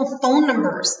personal phone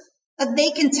numbers that they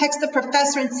can text the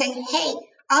professor and say, "Hey,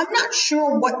 I'm not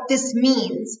sure what this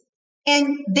means."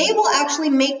 And they will actually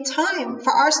make time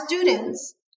for our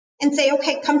students and say,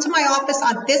 "Okay, come to my office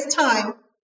on this time.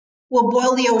 We'll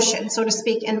boil the ocean," so to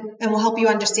speak, and we'll help you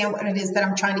understand what it is that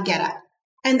I'm trying to get at.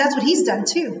 And that's what he's done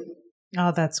too.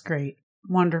 Oh, that's great.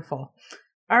 Wonderful.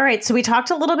 All right. So we talked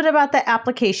a little bit about the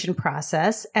application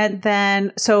process. And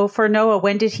then, so for Noah,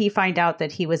 when did he find out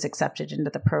that he was accepted into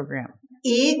the program?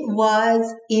 It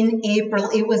was in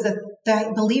April. It was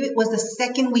I believe it was the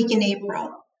second week in April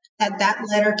that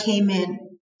letter came in.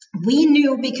 We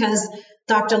knew because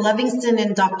Dr. Livingston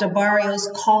and Dr. Barrios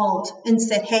called and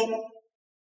said, "Hey,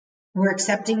 we're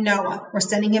accepting Noah. We're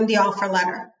sending him the offer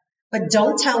letter. But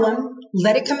don't tell him.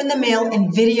 Let it come in the mail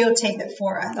and videotape it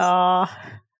for us."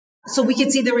 So we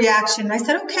could see the reaction. I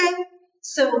said, "Okay."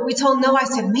 So we told Noah, I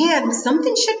said, "Man,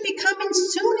 something should be coming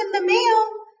soon in the mail."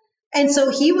 And so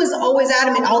he was always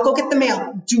adamant, "I'll go get the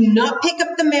mail. Do not pick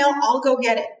up the mail. I'll go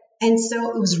get it." And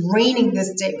so it was raining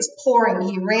this day. It was pouring.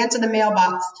 He ran to the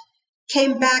mailbox,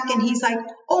 came back, and he's like,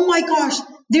 "Oh my gosh,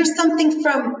 there's something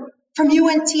from from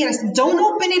UNT. And I said, don't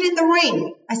open it in the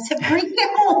rain. I said, bring it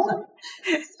home.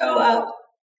 So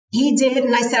he did.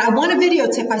 And I said, I want a video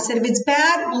tip. I said, if it's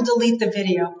bad, we'll delete the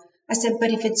video. I said,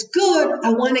 but if it's good,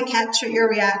 I want to capture your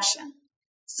reaction.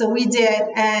 So we did.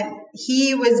 And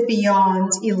he was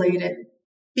beyond elated.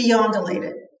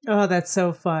 Oh, that's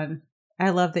so fun. I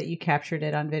love that you captured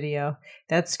it on video.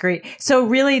 That's great. So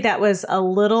really, that was a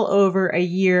little over a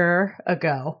year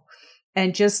ago.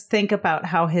 And just think about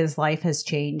how his life has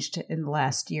changed in the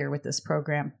last year with this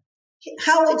program.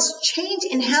 How it's changed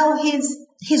and how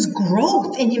his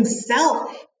growth in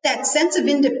himself, that sense of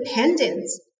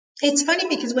independence. It's funny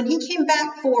because when he came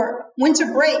back for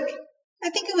winter break, I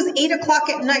think it was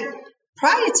 8:00 at night.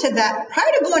 Prior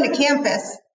to going to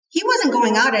campus, he wasn't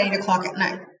going out at 8:00 at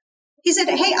night. He said,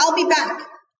 hey, I'll be back.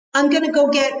 I'm going to go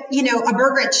get, a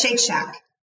burger at Shake Shack.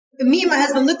 And me and my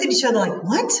husband looked at each other like,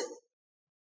 what?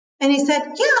 And he said, yeah,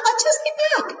 I'll just be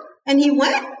back. And he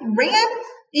went, ran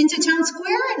into Town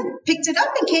Square and picked it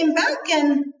up and came back.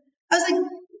 And I was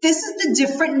like, this is the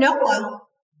different Noah.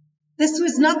 This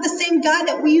was not the same guy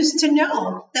that we used to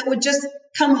know that would just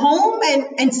come home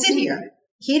and sit here.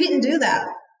 He didn't do that.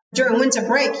 During winter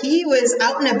break, he was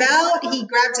out and about. He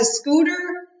grabbed a scooter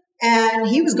and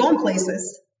he was going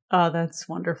places. Oh, that's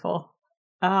wonderful.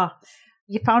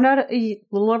 You found out a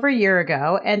little over a year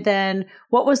ago. And then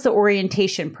what was the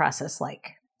orientation process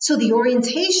like? So the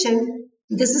orientation,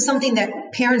 this is something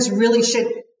that parents really should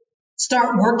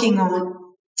start working on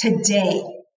today.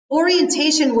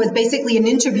 Orientation was basically an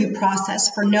interview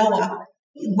process for Noah.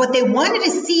 What they wanted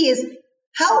to see is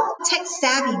how tech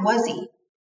savvy was he?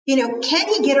 Can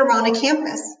he get around a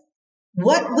campus?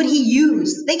 What would he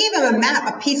use? They gave him a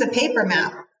map, a piece of paper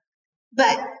map,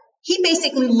 but he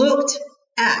basically looked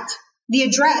at the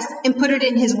address and put it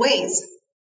in his Waze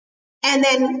and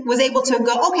then was able to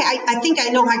go, okay, I think I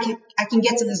know I can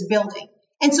get to this building.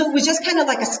 And so it was just kind of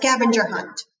like a scavenger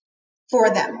hunt for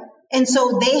them. And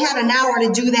so they had an hour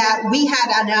to do that. We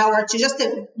had an hour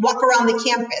to walk around the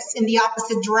campus in the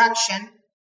opposite direction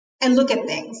and look at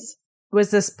things.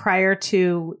 Was this prior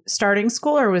to starting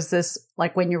school or was this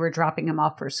like when you were dropping him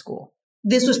off for school?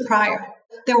 This was prior.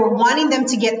 They were wanting them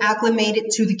to get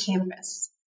acclimated to the campus.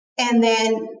 And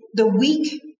then the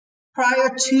week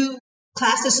prior to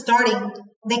classes starting,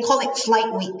 they call it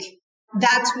flight week.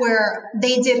 That's where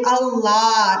they did a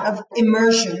lot of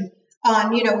immersion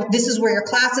on, this is where your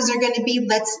classes are going to be.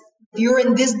 If you're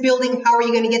in this building, how are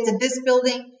you going to get to this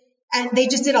building? And they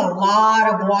just did a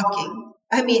lot of walking.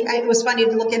 I mean, it was funny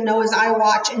to look at Noah's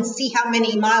iWatch and see how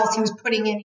many miles he was putting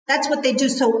in. That's what they do.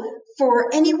 So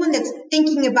for anyone that's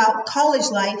thinking about college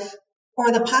life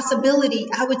or the possibility,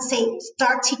 I would say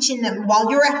start teaching them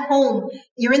while you're at home,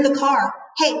 you're in the car.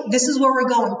 Hey, this is where we're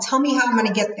going. Tell me how I'm going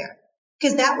to get there.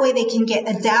 Because that way they can get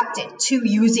adapted to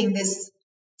using this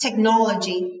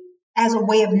technology as a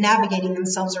way of navigating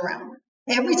themselves around.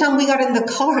 Every time we got in the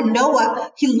car,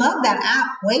 Noah, he loved that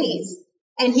app, Waze,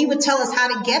 and he would tell us how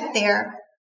to get there.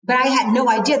 But I had no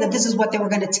idea that this is what they were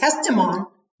going to test him on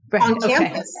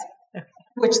campus,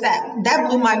 which that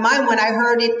blew my mind when I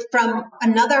heard it from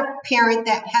another parent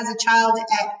that has a child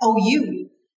at OU.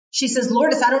 She says,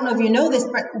 Lourdes, I don't know if you know this,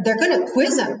 but they're going to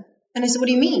quiz him. And I said, what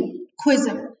do you mean, quiz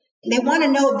him? They want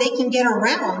to know if they can get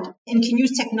around and can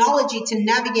use technology to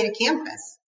navigate a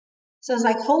campus. So I was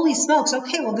like, holy smokes.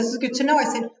 Okay, well, this is good to know. I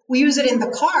said, we use it in the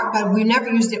car, but we never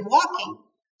used it walking.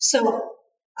 So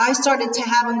I started to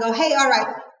have them go, hey, all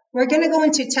right, we're going to go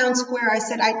into Town Square. I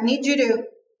said, I need you to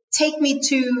take me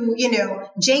to,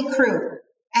 J. Crew,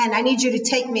 and I need you to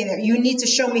take me there. You need to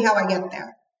show me how I get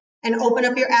there and open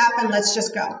up your app and let's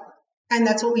just go. And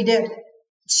that's what we did.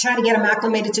 Try to get them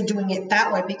acclimated to doing it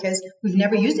that way because we've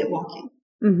never used it walking.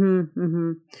 Mm-hmm,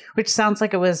 mm-hmm. Which sounds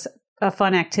like it was a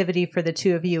fun activity for the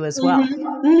two of you as well.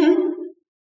 Mm-hmm, mm-hmm.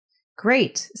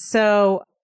 Great. So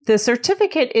the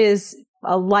certificate is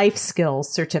a life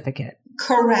skills certificate.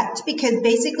 Correct. Because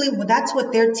basically that's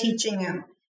what they're teaching them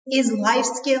is life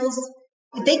skills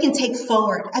they can take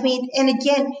forward. I mean, and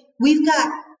again, we've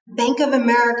got Bank of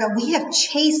America. We have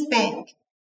Chase Bank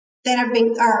that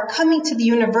are coming to the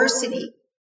university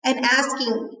and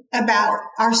asking about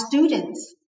our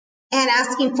students and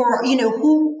asking for,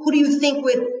 who do you think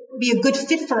would be a good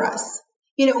fit for us?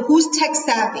 Who's tech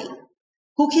savvy?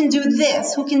 Who can do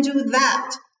this? Who can do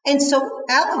that? And so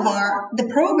Alavar, the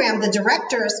program, the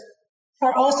directors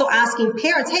are also asking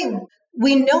parents, hey,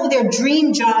 we know their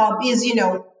dream job is,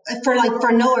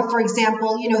 for Noah, for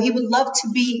example, he would love to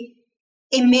be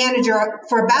a manager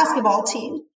for a basketball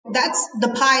team. That's the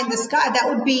pie in the sky. That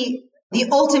would be the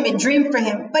ultimate dream for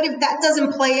him. But if that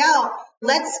doesn't play out,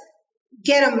 let's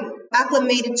get him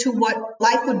acclimated to what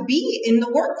life would be in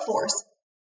the workforce.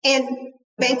 And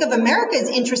Bank of America is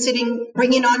interested in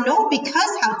bringing on Noah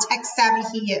because how tech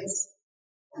savvy he is.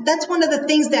 That's one of the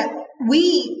things that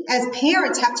we as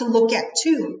parents have to look at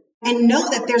too, and know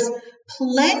that there's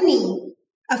plenty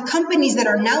of companies that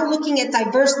are now looking at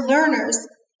diverse learners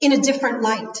in a different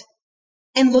light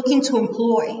and looking to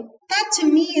employ. That to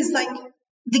me is like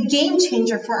the game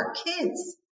changer for our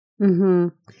kids. Mm-hmm.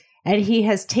 And he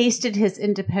has tasted his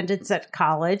independence at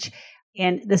college,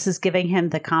 and this is giving him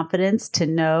the confidence to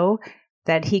know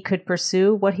that he could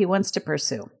pursue what he wants to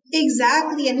pursue.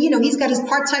 Exactly. And, he's got his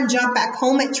part-time job back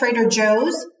home at Trader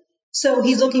Joe's. So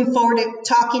he's looking forward to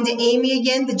talking to Amy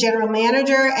again, the general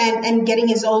manager, and getting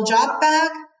his old job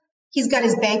back. He's got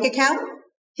his bank account,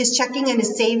 his checking and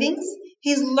his savings.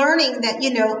 He's learning that,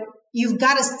 you've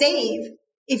got to save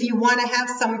if you want to have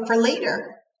some for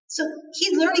later. So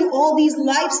he's learning all these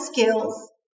life skills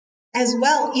as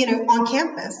well, on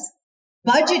campus.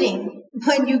 Budgeting.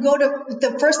 When you go to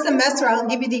the first semester, I'll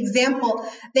give you the example.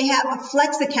 They have a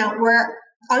flex account where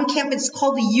on campus it's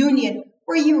called the Union,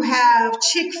 where you have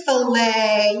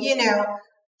Chick-fil-A,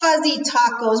 Fuzzy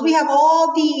Tacos. We have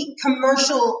all the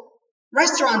commercial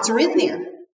restaurants are in there.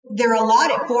 They're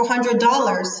allotted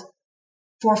 $400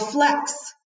 for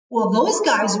flex. Well, those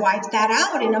guys wiped that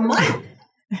out in a month.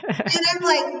 And I'm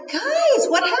like, guys,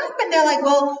 what happened? They're like,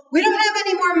 well, we don't have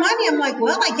any more money. I'm like,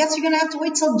 well, I guess you're going to have to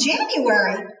wait till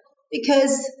January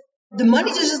because the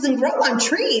money just doesn't grow on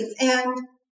trees. And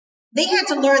they had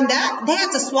to learn that. They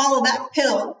had to swallow that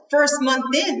pill first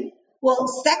month in. Well,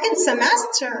 second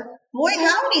semester, boy,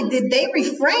 howdy, did they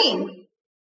refrain.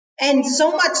 And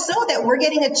so much so that we're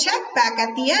getting a check back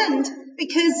at the end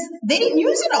because they didn't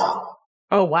use it all.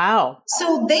 Oh, wow.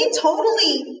 So they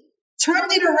totally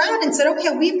turned it around and said,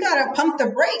 okay, we've got to pump the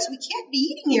brakes. We can't be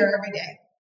eating here every day.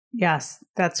 Yes,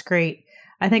 that's great.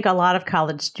 I think a lot of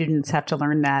college students have to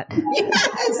learn that.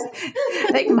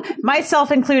 Yes.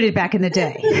 Myself included back in the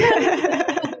day.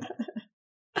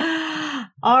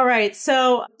 All right.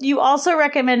 So you also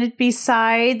recommended,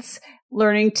 besides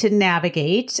learning to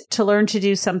navigate, to learn to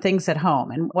do some things at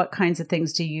home. And what kinds of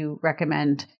things do you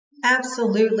recommend?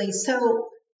 Absolutely. So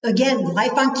again,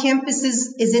 life on campus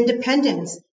is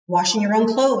independence. Washing your own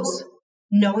clothes,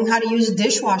 knowing how to use a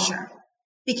dishwasher,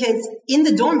 because in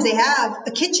the dorms they have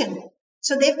a kitchen.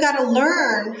 So they've got to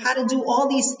learn how to do all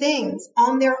these things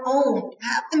on their own,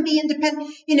 have them be independent,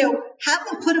 have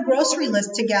them put a grocery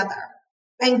list together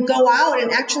and go out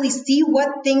and actually see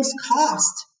what things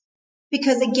cost.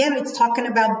 Because again, it's talking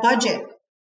about budget.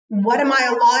 What am I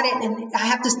allotted? And I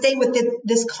have to stay within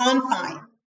this confine.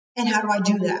 And how do I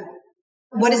do that?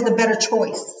 What is the better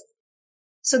choice?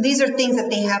 So these are things that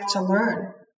they have to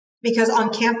learn because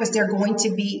on campus, they're going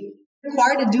to be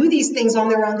required to do these things on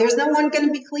their own. There's no one going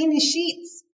to be cleaning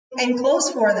sheets and clothes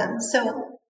for them.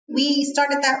 So we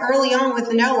started that early on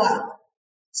with Noah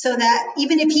so that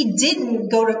even if he didn't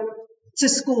go to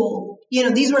school,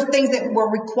 these were things that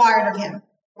were required of him.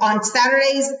 On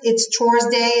Saturdays, it's chores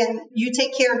day and you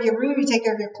take care of your room, you take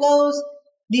care of your clothes.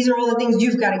 These are all the things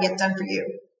you've got to get done for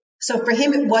you. So for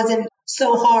him, it wasn't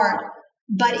so hard.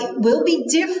 But it will be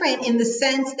different in the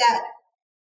sense that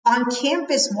on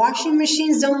campus, washing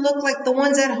machines don't look like the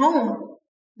ones at home.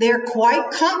 They're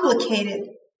quite complicated.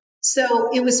 So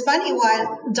it was funny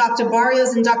when Dr.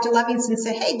 Barrios and Dr. Levinson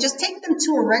said, hey, just take them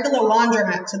to a regular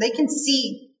laundromat so they can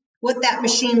see what that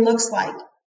machine looks like. And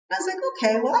I was like,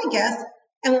 okay, well, I guess.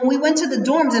 And when we went to the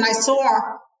dorms and I saw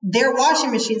their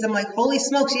washing machines, I'm like, holy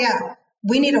smokes, yeah,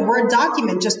 we need a Word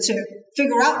document just to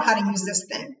figure out how to use this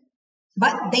thing.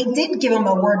 But they did give him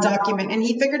a Word document and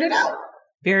he figured it out.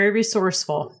 Very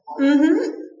resourceful.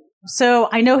 Mm-hmm. So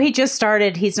I know he just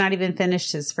started. He's not even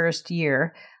finished his first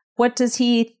year. What does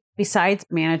he, besides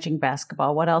managing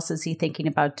basketball, what else is he thinking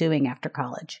about doing after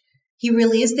college? He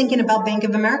really is thinking about Bank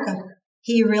of America.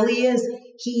 He really is.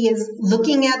 He is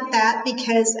looking at that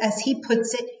because, as he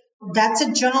puts it, that's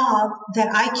a job that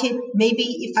I could maybe,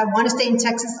 if I want to stay in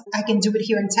Texas, I can do it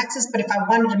here in Texas. But if I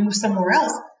wanted to move somewhere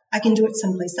else, I can do it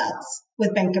someplace else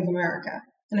with Bank of America.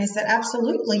 And I said,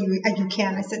 absolutely, you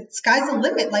can. I said, sky's the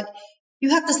limit. Like,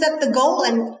 you have to set the goal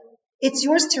and it's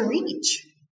yours to reach.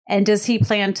 And does he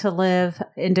plan to live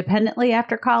independently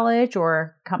after college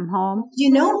or come home?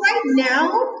 Right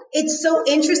now, it's so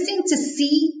interesting to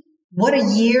see what a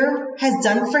year has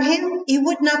done for him. It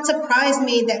would not surprise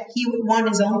me that he would want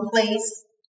his own place,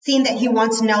 seeing that he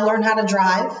wants to now learn how to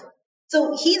drive.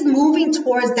 So he's moving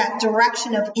towards that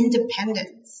direction of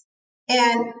independence.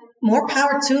 And more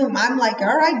power to him. I'm like,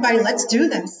 all right, buddy, let's do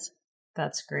this.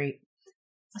 That's great.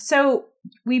 So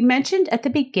we mentioned at the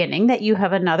beginning that you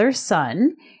have another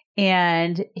son,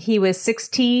 And he was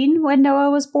 16 when Noah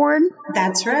was born?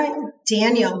 That's right.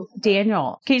 Daniel.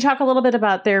 Can you talk a little bit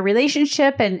about their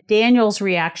relationship and Daniel's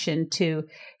reaction to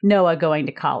Noah going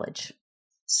to college?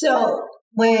 So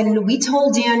when we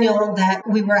told Daniel that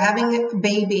we were having a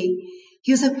baby,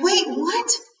 he was like, wait,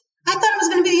 what? I thought I was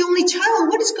going to be the only child.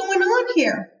 What is going on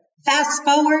here? Fast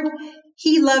forward,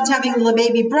 he loved having a little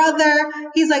baby brother.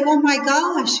 He's like, oh my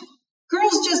gosh,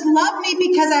 girls just love me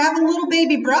because I have a little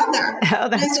baby brother. Oh,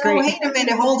 that's great. Oh, wait a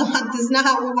minute, hold on. This is not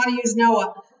how we want to use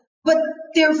Noah. But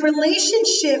their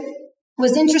relationship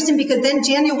was interesting because then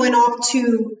Daniel went off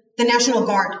to the National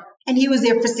Guard and he was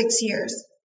there for 6 years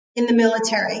in the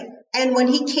military. And when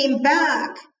he came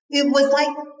back, it was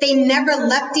like they never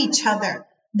left each other.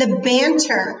 The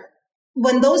banter,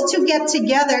 when those two get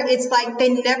together, it's like they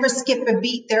never skip a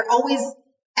beat. They're always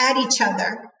at each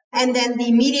other. And then the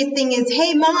immediate thing is,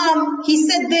 hey, mom, he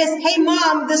said this. Hey,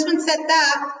 mom, this one said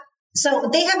that. So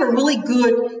they have a really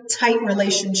good, tight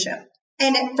relationship.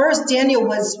 And at first, Daniel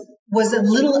was a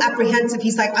little apprehensive.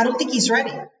 He's like, I don't think he's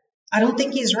ready. I don't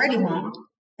think he's ready, Mom.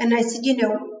 And I said,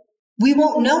 we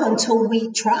won't know until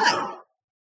we try.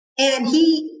 And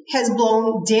he has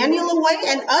blown Daniel away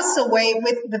and us away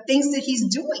with the things that he's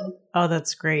doing. Oh,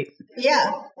 that's great.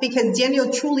 Yeah, because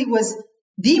Daniel truly was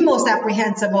the most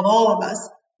apprehensive of all of us.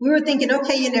 We were thinking,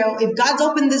 okay, if God's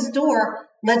opened this door,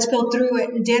 let's go through it.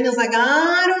 And Daniel's like,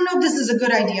 I don't know if this is a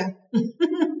good idea.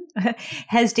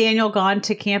 Has Daniel gone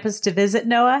to campus to visit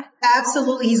Noah?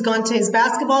 Absolutely. He's gone to his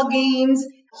basketball games.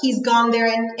 He's gone there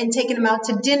and taken him out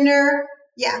to dinner.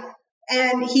 Yeah.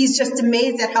 And he's just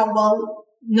amazed at how well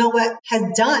Noah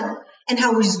has done and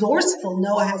how resourceful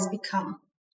Noah has become.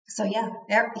 So yeah,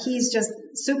 he's just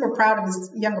super proud of his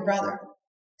younger brother.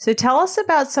 So tell us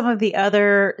about some of the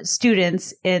other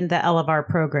students in the Elevar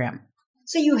program.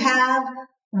 So you have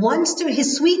one student,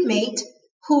 his suite mate,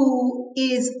 who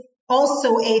is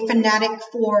also a fanatic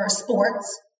for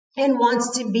sports and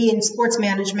wants to be in sports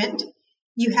management.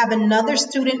 You have another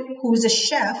student who's a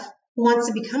chef who wants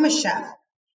to become a chef.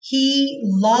 He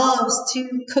loves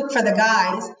to cook for the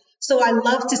guys. So I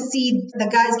love to see the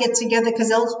guys get together because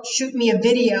they'll shoot me a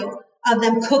video of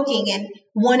them cooking and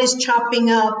one is chopping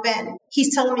up and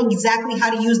he's telling me exactly how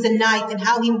to use the knife and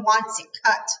how he wants it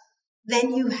cut.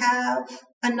 Then you have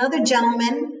another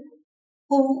gentleman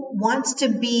who wants to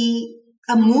be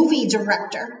a movie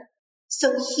director.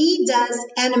 So he does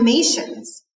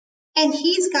animations and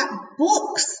he's got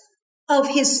books of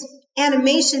his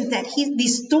animations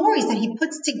these stories that he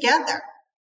puts together.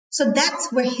 So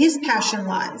that's where his passion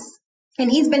lies.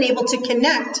 And he's been able to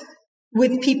connect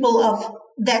with people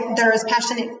that are as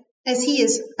passionate as he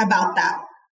is about that.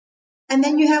 And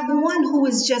then you have one who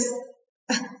is just,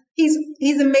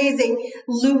 he's amazing.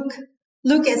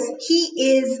 Lucas,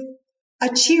 he is a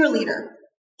cheerleader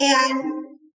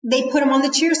and they put him on the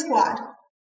cheer squad.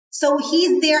 So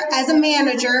he's there as a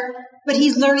manager, but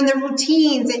he's learning the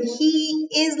routines and he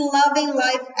is loving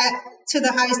life to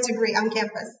the highest degree on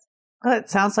campus. Well, it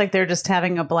sounds like they're just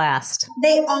having a blast.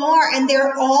 They are, and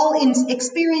they're all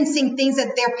experiencing things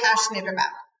that they're passionate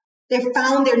about. They've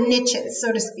found their niches,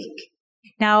 so to speak.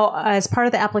 Now, as part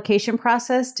of the application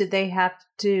process, did they have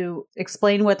to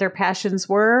explain what their passions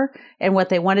were and what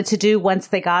they wanted to do once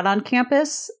they got on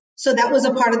campus? So that was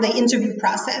a part of the interview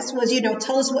process was,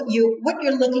 tell us what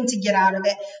you're looking to get out of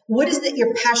it. What is it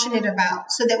you're passionate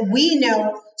about so that we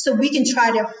know, so we can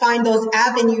try to find those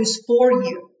avenues for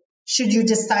you should you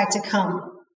decide to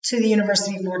come to the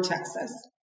University of North Texas.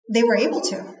 They were able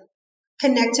to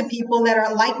connect to people that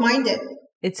are like-minded.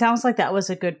 It sounds like that was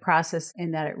a good process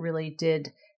in that it really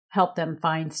did help them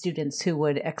find students who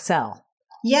would excel.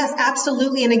 Yes,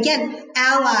 absolutely. And again,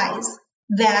 allies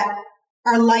that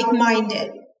are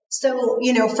like-minded. So,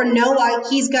 for Noah,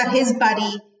 he's got his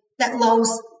buddy that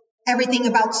loves everything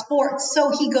about sports.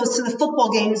 So he goes to the football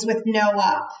games with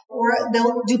Noah, or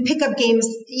they'll do pickup games,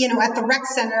 at the rec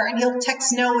center, and he'll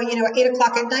text Noah, at 8:00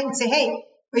 at night and say, hey,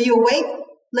 are you awake?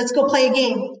 Let's go play a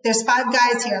game. There's 5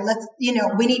 guys here.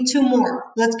 We need 2 more.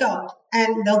 Let's go.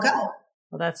 And they'll go.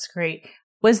 Well, that's great.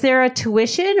 Was there a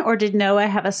tuition or did Noah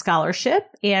have a scholarship?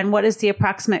 And what is the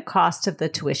approximate cost of the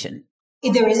tuition?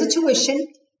 There is a tuition.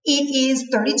 It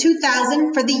is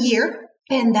 $32,000 for the year,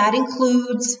 and that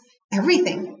includes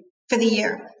everything for the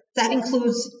year. That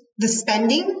includes the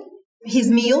spending, his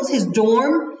meals, his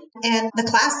dorm, and the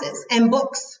classes and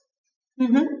books.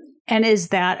 Mm-hmm. And is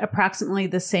that approximately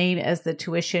the same as the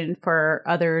tuition for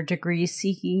other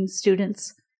degree-seeking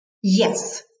students?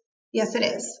 Yes. Yes, it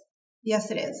is. Yes,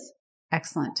 it is.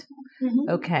 Excellent. Mm-hmm.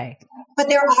 Okay. But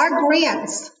there are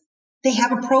grants. They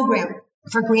have a program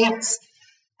for grants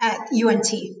at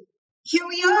UNT. here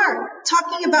we are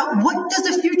talking about what does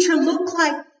the future look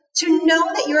like, to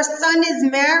know that your son is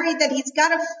married, that he's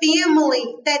got a family,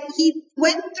 that he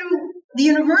went through the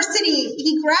university,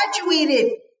 he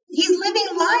graduated, he's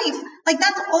living life. Like,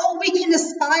 that's all we can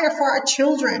aspire for our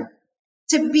children,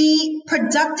 to be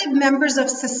productive members of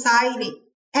society.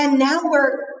 And now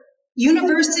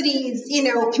universities,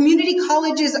 community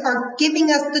colleges are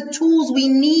giving us the tools we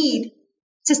need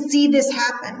to see this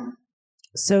happen.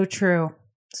 So true.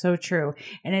 So true.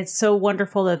 And it's so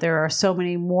wonderful that there are so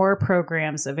many more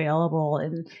programs available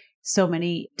in so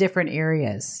many different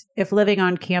areas. If living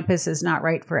on campus is not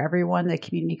right for everyone, the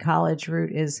community college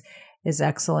route is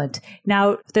excellent.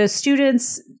 Now, the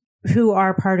students who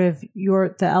are part of the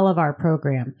Elevar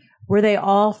program, were they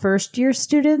all first-year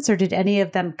students, or did any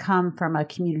of them come from a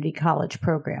community college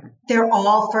program? They're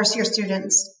all first-year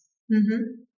students.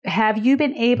 Mm-hmm. Have you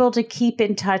been able to keep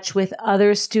in touch with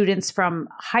other students from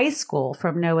high school,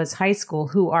 from Noah's high school,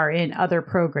 who are in other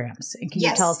programs? And can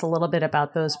you tell us a little bit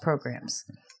about those programs?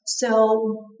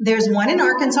 So there's one in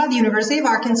Arkansas, the University of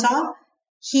Arkansas.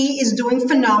 He is doing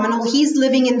phenomenal. He's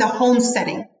living in the home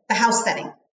setting, the house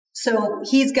setting. So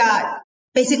he's got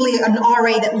basically an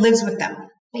RA that lives with them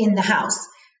in the house.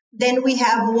 Then we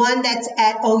have one that's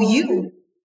at OU.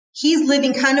 He's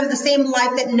living kind of the same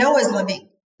life that Noah's living.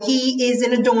 He is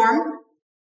in a dorm,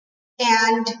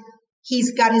 and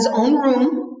he's got his own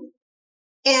room.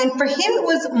 And for him, it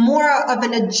was more of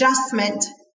an adjustment,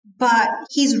 but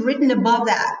he's ridden above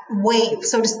that wave,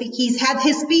 so to speak. He's had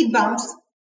his speed bumps.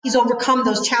 He's overcome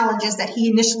those challenges that he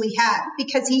initially had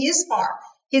because he is far.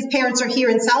 His parents are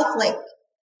here in Southlake,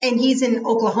 and he's in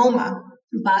Oklahoma,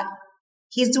 but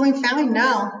he's doing fine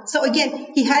now. So again,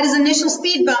 he had his initial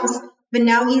speed bumps, but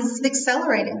now he's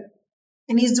accelerating.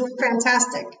 And he's doing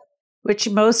fantastic. Which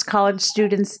most college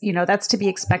students, that's to be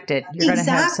expected. You're going to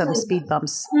have some speed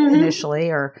bumps initially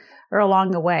or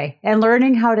along the way. And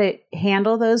learning how to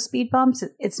handle those speed bumps,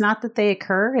 it's not that they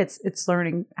occur, it's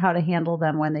learning how to handle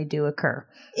them when they do occur.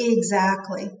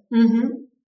 Exactly. Mm-hmm.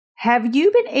 Have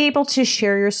you been able to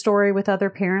share your story with other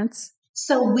parents?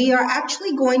 So we are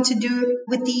actually going to do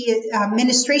with the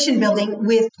administration building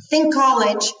with Think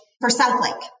College for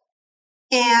Southlake.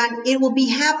 And it will be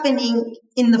happening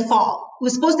in the fall. It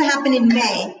was supposed to happen in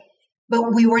May,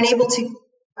 but we weren't able to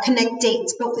connect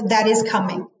dates, but that is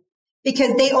coming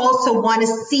because they also want to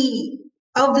see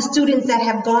of the students that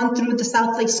have gone through the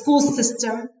Southlake school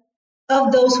system,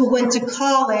 of those who went to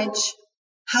college,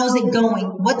 how's it going?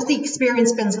 What's the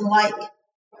experience been like?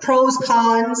 Pros,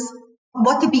 cons,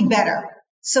 what could be better?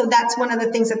 So that's one of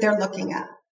the things that they're looking at.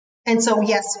 And so,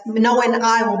 yes, Noah and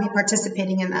I will be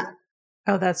participating in that.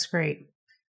 Oh, that's great.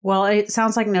 Well, it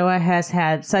sounds like Noah has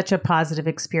had such a positive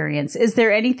experience. Is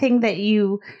there anything that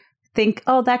you think,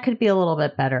 oh, that could be a little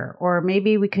bit better, or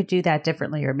maybe we could do that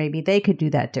differently, or maybe they could do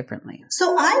that differently?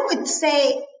 So I would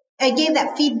say I gave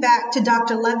that feedback to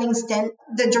Dr. Livingston,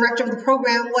 the director of the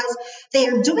program, was they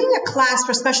are doing a class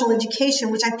for special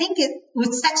education, which I think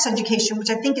with sex education,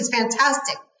 which I think is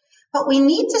fantastic. But we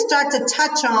need to start to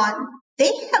touch on,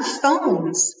 they have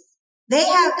phones. They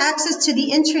have access to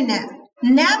the internet.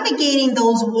 Navigating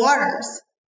those waters,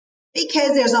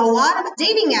 because there's a lot of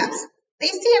dating apps. They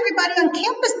see everybody on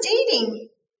campus dating.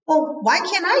 Well, why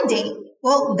can't I date?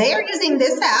 Well, they're using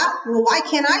this app. Well, why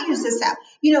can't I use this app?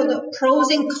 The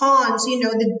pros and cons,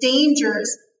 the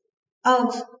dangers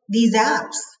of these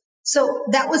apps. So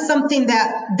that was something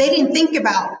that they didn't think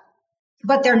about,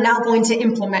 but they're now going to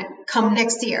implement come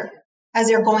next year as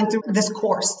they're going through this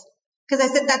course. Because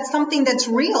I said that's something that's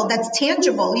real, that's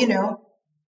tangible,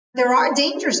 There are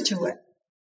dangers to it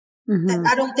that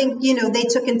I don't think, they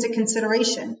took into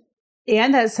consideration.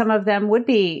 And that some of them would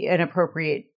be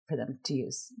inappropriate for them to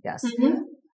use. Yes. Mm-hmm.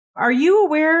 Are you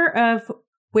aware of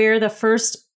where the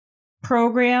first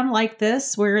program like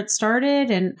this, where it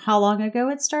started and how long ago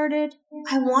it started?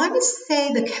 I want to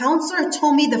say the counselor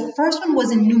told me the first one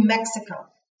was in New Mexico,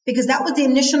 because that was the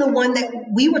initial one that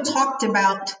we were talked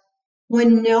about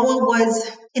when Noah was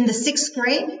in the 6th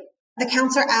grade. The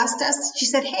counselor asked us, she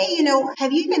said, hey,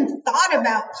 have you even thought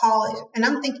about college? And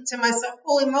I'm thinking to myself,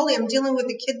 holy moly, I'm dealing with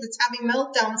a kid that's having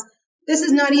meltdowns. This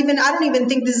is not even, I don't even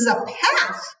think this is a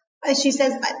path. And she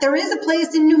says, but there is a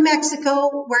place in New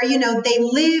Mexico where, they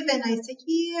live. And I said,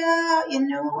 yeah,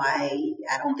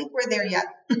 I don't think we're there yet.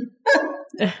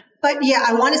 But yeah,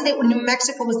 I want to say New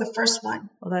Mexico was the first one.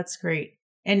 Well, that's great.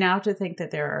 And now to think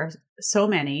that there are so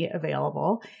many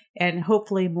available and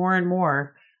hopefully more and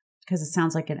more, because it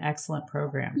sounds like an excellent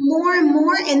program. More and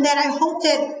more, and that I hope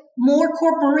that more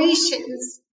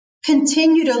corporations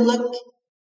continue to look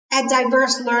at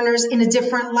diverse learners in a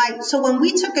different light. So when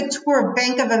we took a tour of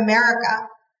Bank of America,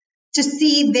 to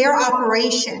see their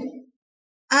operation.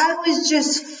 I was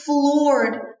just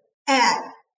floored at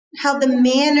how the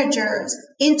managers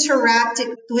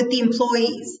interacted with the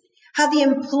employees, how the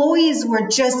employees were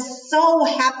just so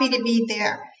happy to be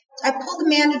there. I pulled the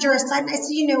manager aside and I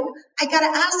said, I got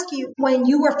to ask you, when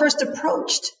you were first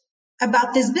approached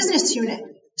about this business unit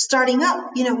starting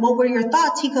up, what were your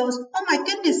thoughts? He goes, oh my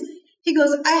goodness. He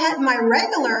goes, I had my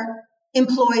regular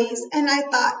employees and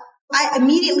I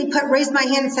immediately raised my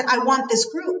hand and said, I want this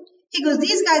group. He goes,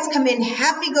 these guys come in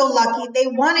happy-go-lucky. They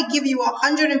want to give you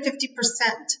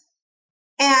 150%.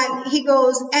 And he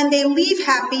goes, and they leave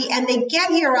happy and they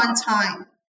get here on time.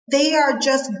 They are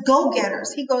just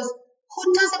go-getters. He goes,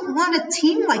 who doesn't want a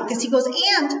team like this? He goes,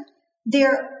 and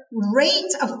their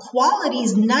rate of quality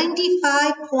is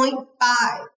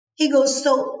 95.5. He goes,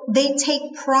 so they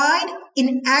take pride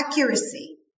in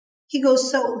accuracy. He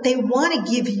goes, so they want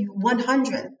to give you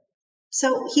 100.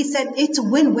 So he said it's a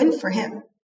win-win for him.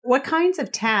 What kinds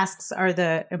of tasks are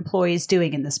the employees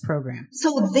doing in this program?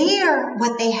 So there,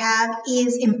 what they have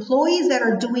is employees that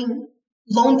are doing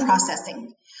loan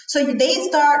processing. So they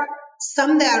start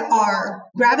some that are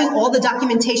grabbing all the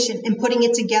documentation and putting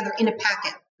it together in a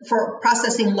packet for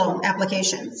processing loan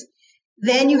applications.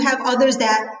 Then you have others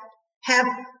that have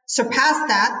surpassed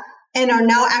that and are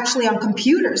now actually on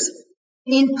computers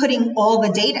inputting all the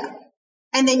data.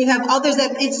 And then you have others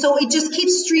so it just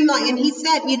keeps streamlining. And he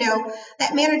said,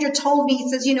 that manager told me, he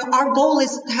says, our goal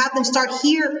is to have them start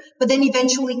here, but then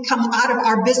eventually come out of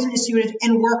our business unit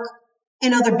and work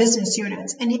in other business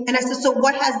units. And I said, so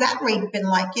what has that rate been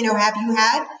like? Have you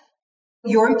had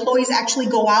your employees actually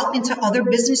go out into other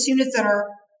business units that are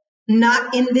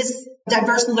not in this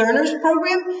diverse learners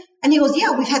program? And he goes,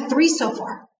 yeah, we've had 3 so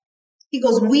far. He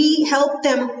goes, we help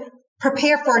them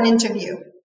prepare for an interview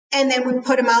and then we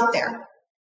put them out there.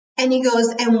 And he goes,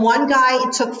 and one guy,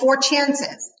 it took 4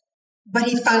 chances, but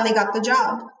he finally got the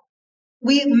job.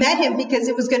 We met him because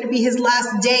it was going to be his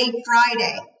last day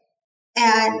Friday.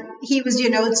 And he was,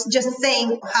 just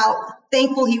saying how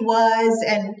thankful he was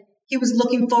and he was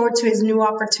looking forward to his new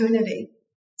opportunity.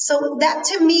 So that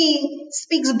to me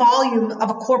speaks volume of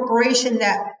a corporation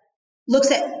that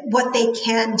looks at what they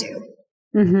can do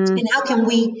and how can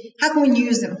we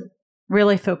use them.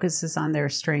 Really focuses on their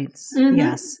strengths.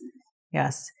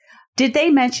 Yes. Did they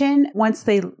mention once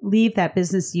they leave that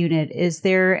business unit, is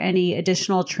there any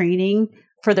additional training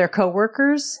for their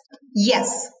coworkers?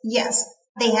 Yes.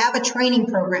 They have a training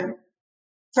program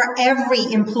for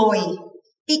every employee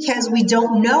because we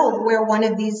don't know where one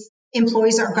of these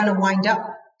employees are going to wind up.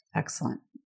 Excellent.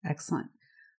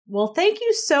 Well, thank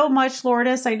you so much,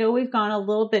 Lourdes. I know we've gone a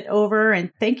little bit over,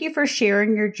 and thank you for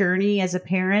sharing your journey as a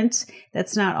parent.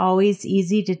 That's not always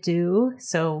easy to do,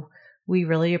 so we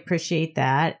really appreciate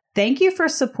that. Thank you for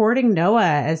supporting Noah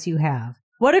as you have.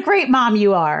 What a great mom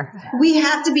you are. We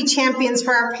have to be champions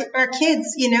for our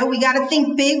kids. We got to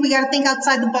think big. We got to think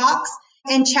outside the box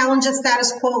and challenge the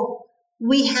status quo.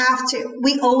 We have to.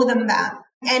 We owe them that.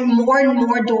 And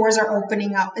more doors are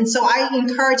opening up. And so I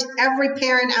encourage every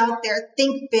parent out there,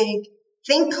 think big,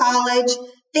 think college,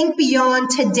 think beyond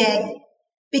today,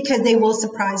 because they will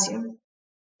surprise you.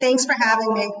 Thanks for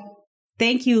having me.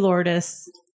 Thank you,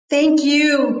 Lourdes. Thank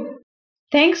you.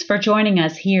 Thanks for joining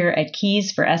us here at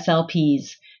Keys for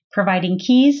SLPs, providing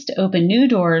keys to open new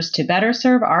doors to better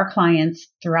serve our clients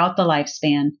throughout the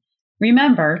lifespan.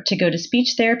 Remember to go to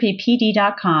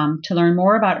speechtherapypd.com to learn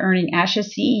more about earning ASHA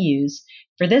CEUs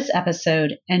for this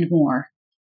episode and more.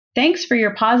 Thanks for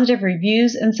your positive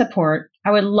reviews and support.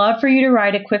 I would love for you to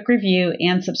write a quick review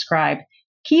and subscribe.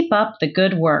 Keep up the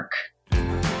good work.